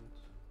friend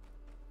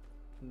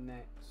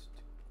next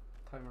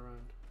time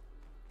around.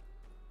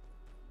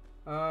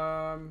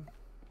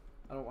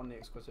 I don't want the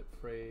exquisite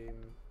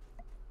frame.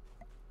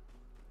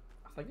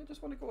 I think I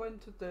just want to go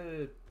into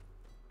the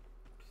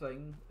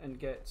thing and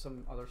get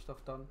some other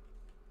stuff done.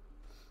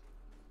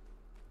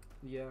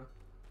 Yeah.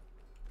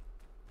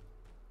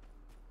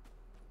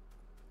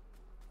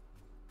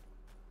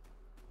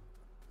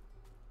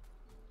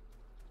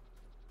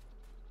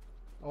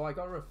 Oh, I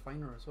got a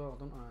refiner as well,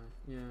 don't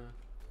I? Yeah.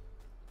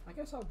 I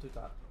guess I'll do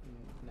that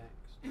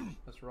next.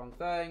 That's the wrong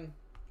thing.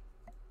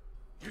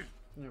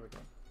 There we go.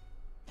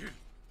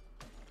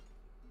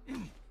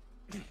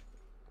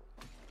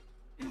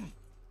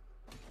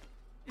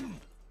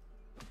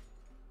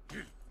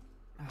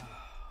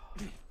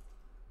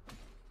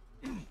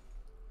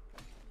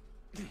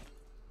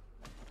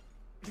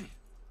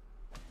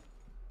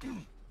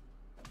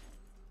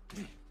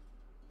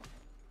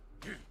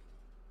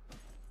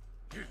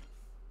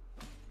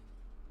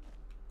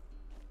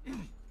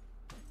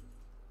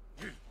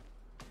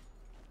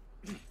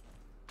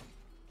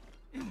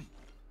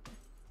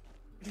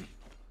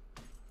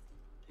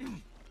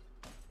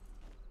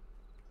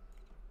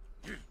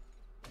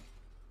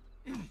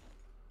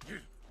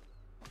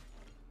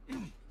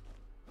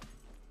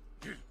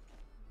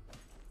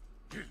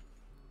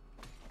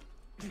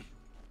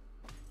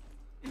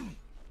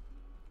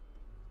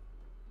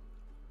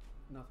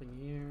 Nothing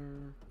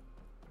here.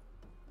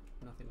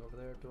 Nothing over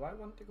there. Do I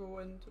want to go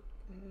into...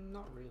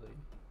 Not really.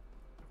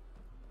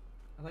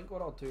 I think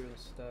what I'll do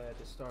instead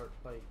is start,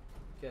 like,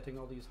 getting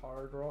all these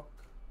hard rock.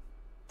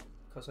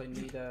 Because I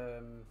need,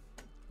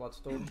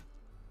 bloodstone.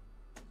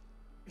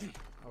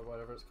 Or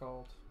whatever it's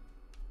called.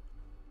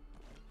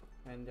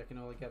 and I can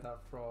only get that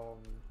from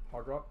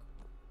Hard Rock.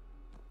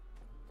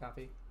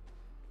 Copy.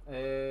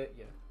 Yeah.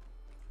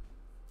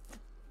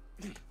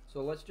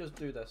 So let's just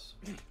do this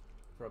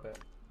for a bit.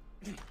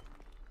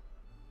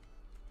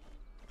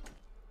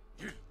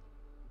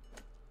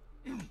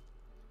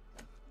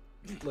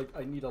 Like,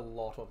 I need a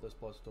lot of this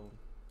bloodstone.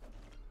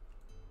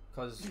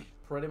 Because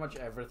pretty much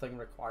everything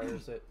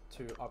requires it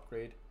to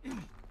upgrade.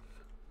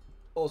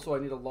 Also, I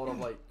need a lot of,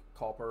 like,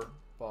 copper,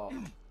 but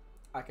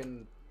I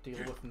can deal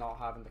with not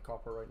having the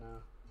copper right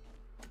now.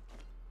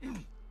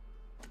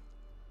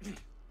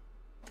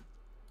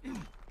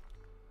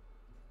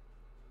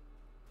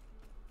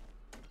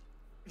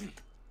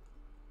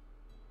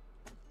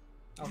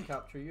 I'll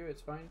capture you,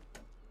 it's fine.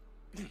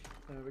 There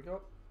we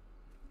go.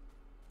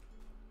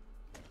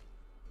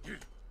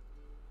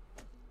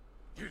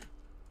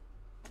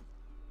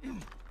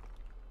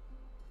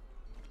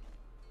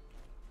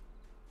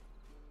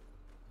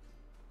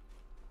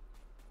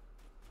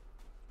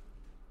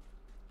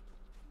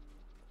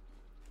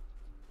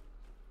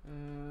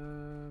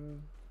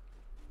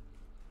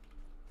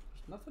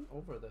 There's nothing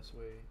over this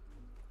way.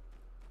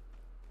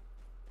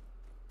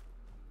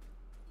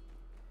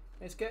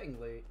 It's getting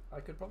late. I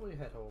could probably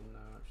head home now,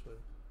 actually.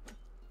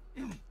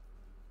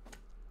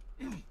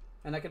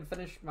 And I can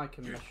finish my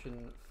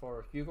commission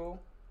for Hugo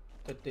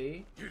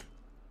today.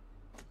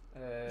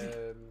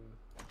 Yeah.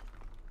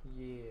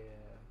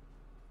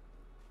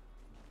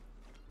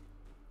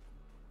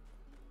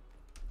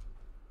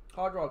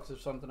 Hard Rocks is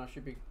something I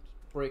should be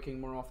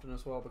breaking more often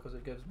as well, because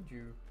it gives me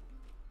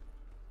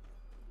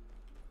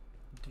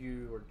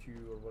due or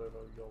whatever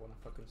y'all want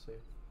to fucking say.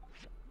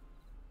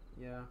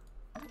 Yeah.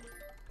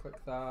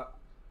 Click that.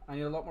 I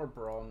need a lot more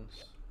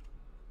bronze.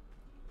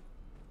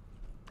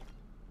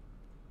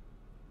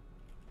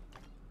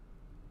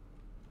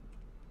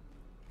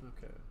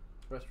 Okay.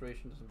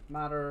 Restoration doesn't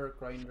matter.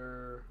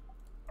 Grinder.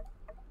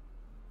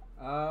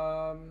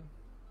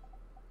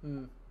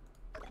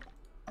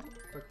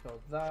 Quick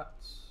fill that.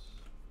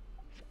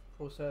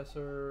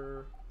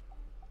 Processor.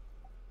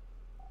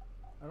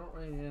 I don't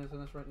really need anything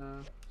else right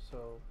now,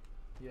 so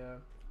yeah.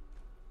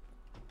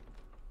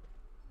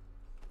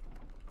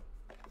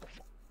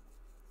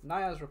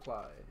 Naya's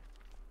reply.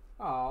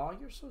 Aw,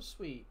 you're so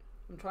sweet.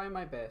 I'm trying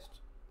my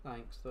best.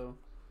 Thanks, though.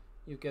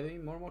 You've given me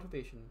more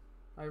motivation.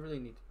 I really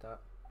needed that.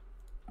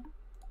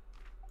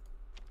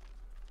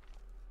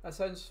 That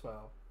sounds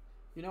swell.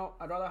 You know,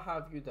 I'd rather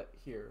have you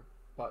here,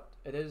 but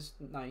it is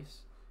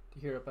nice to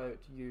hear about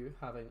you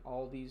having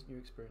all these new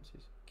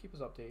experiences. Keep us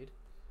updated.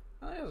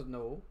 And let us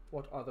know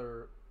what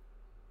other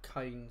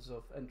kinds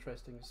of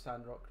interesting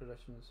Sandrock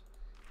traditions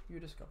you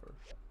discover.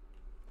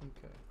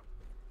 Okay.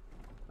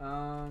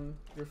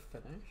 You're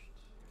finished.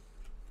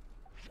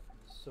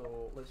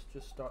 So let's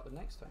just start the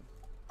next time.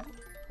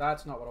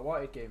 That's not what I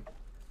wanted, game.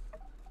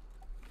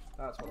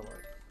 That's what I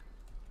wanted.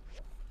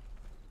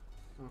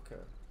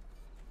 Okay.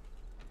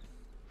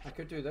 I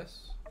could do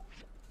this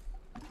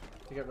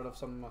to get rid of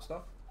some of my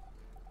stuff.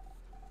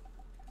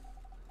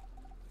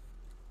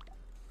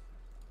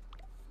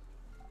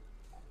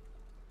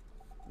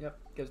 Yep,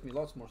 gives me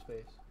lots more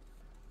space.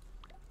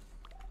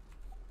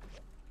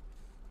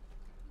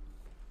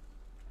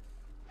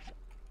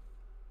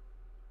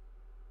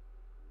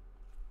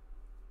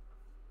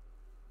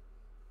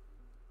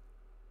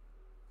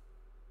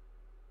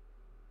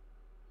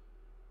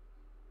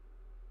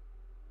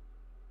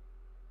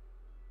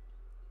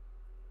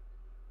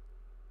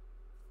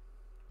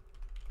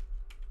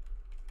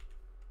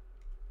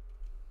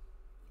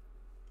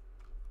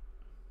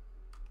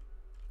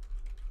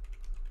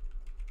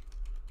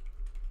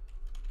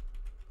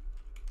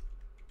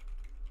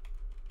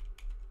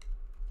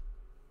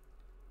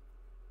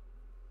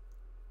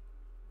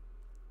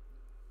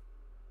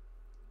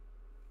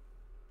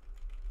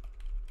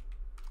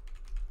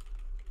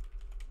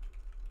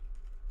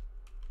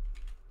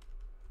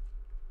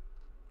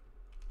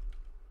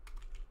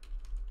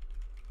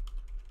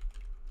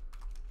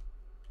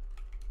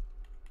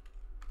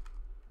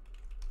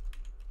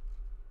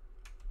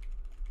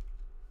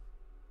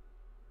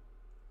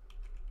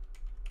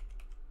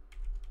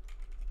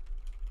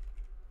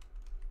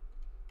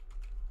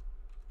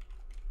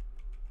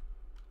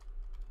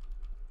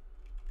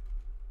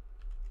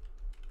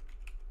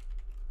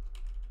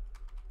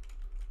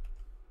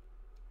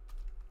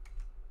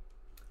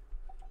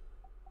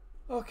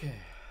 Okay.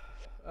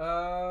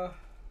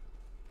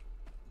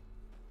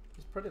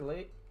 It's pretty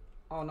late.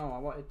 Oh no, I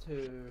wanted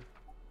to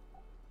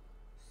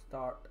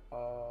start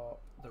up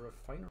the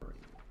refinery.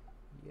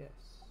 Yes.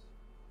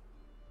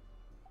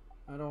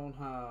 I don't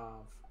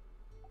have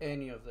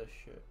any of this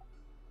shit.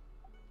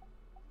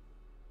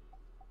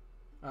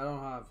 I don't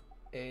have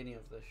any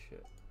of this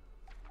shit.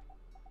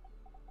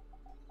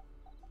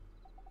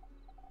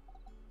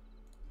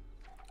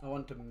 I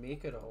want to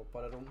make it all,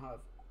 but I don't have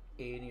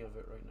any of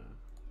it right now.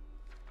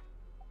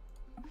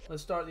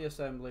 Let's start the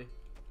assembly.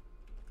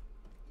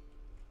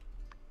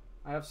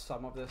 I have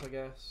some of this, I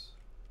guess.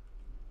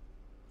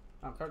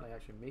 I'm currently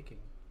actually making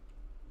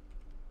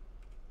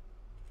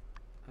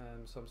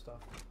some stuff.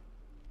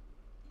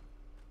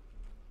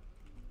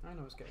 I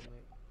know it's getting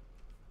late.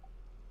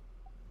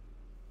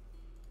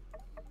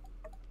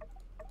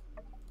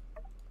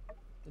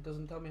 It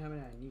doesn't tell me how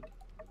many I need.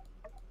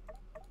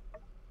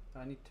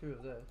 I need 2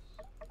 of this.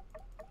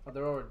 Oh,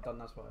 they're already done,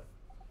 that's why.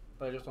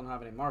 But I just don't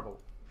have any marble.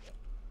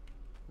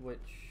 Which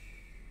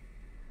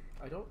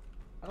I don't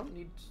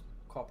need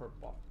copper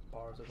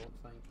bars, I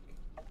don't think.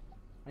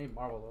 I need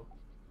marble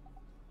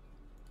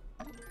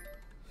though.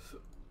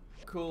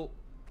 Cool.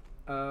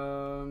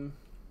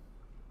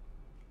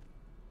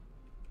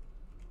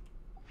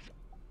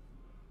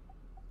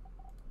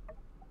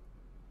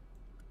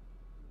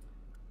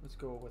 Let's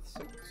go with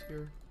 6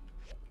 here.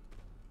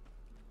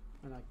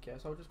 And I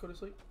guess I'll just go to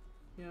sleep.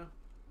 Yeah.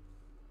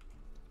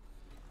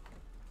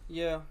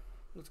 Yeah,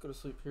 let's go to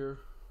sleep here.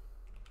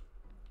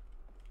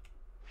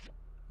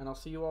 And I'll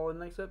see you all in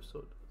the next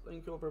episode.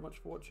 Thank you all very much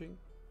for watching.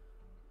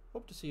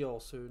 Hope to see you all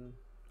soon.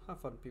 Have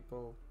fun,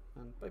 people.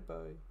 And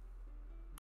bye-bye.